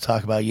really like to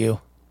talk about you.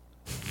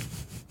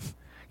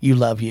 You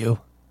love you.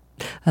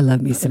 I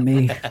love me some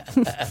me.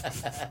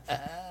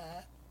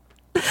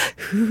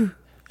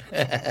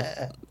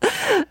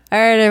 All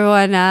right,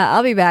 everyone.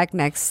 I'll be back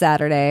next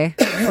Saturday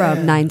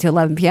from 9 to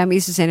 11 p.m.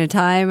 Eastern Standard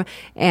Time,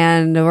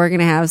 and we're going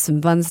to have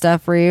some fun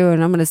stuff for you,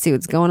 and I'm going to see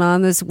what's going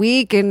on this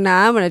week, and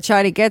I'm going to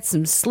try to get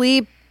some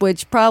sleep,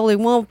 which probably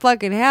won't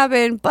fucking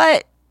happen,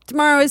 but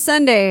tomorrow is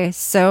Sunday,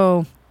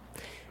 so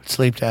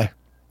Sleep day.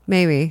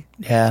 maybe.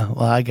 Yeah,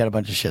 well, I got a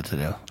bunch of shit to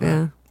do.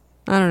 Yeah.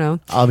 I don't know.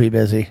 I'll be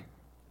busy.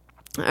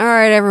 All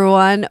right,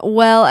 everyone.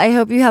 Well, I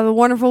hope you have a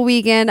wonderful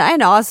weekend. I had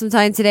an awesome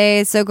time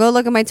today. So go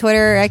look at my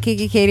Twitter at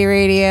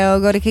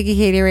KikiKatieRadio. Go to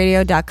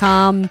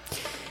KikiKatieRadio.com.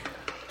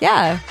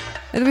 Yeah,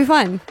 it'll be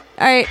fun.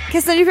 All right.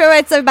 Kiss on your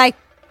favorite. So bye.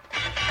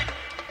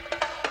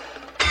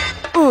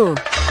 Ooh.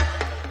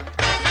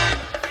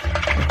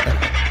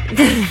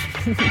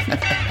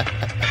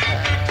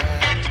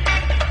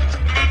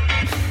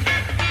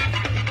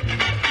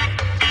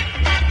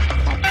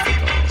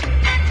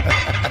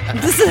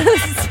 This is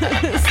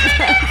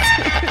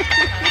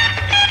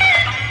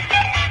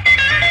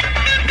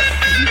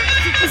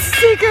the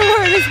secret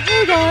word is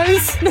hey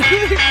guys.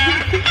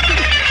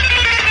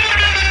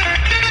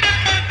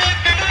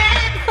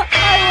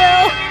 I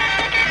will.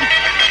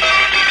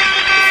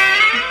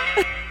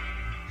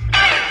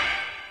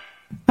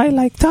 I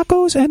like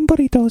tacos and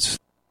burritos.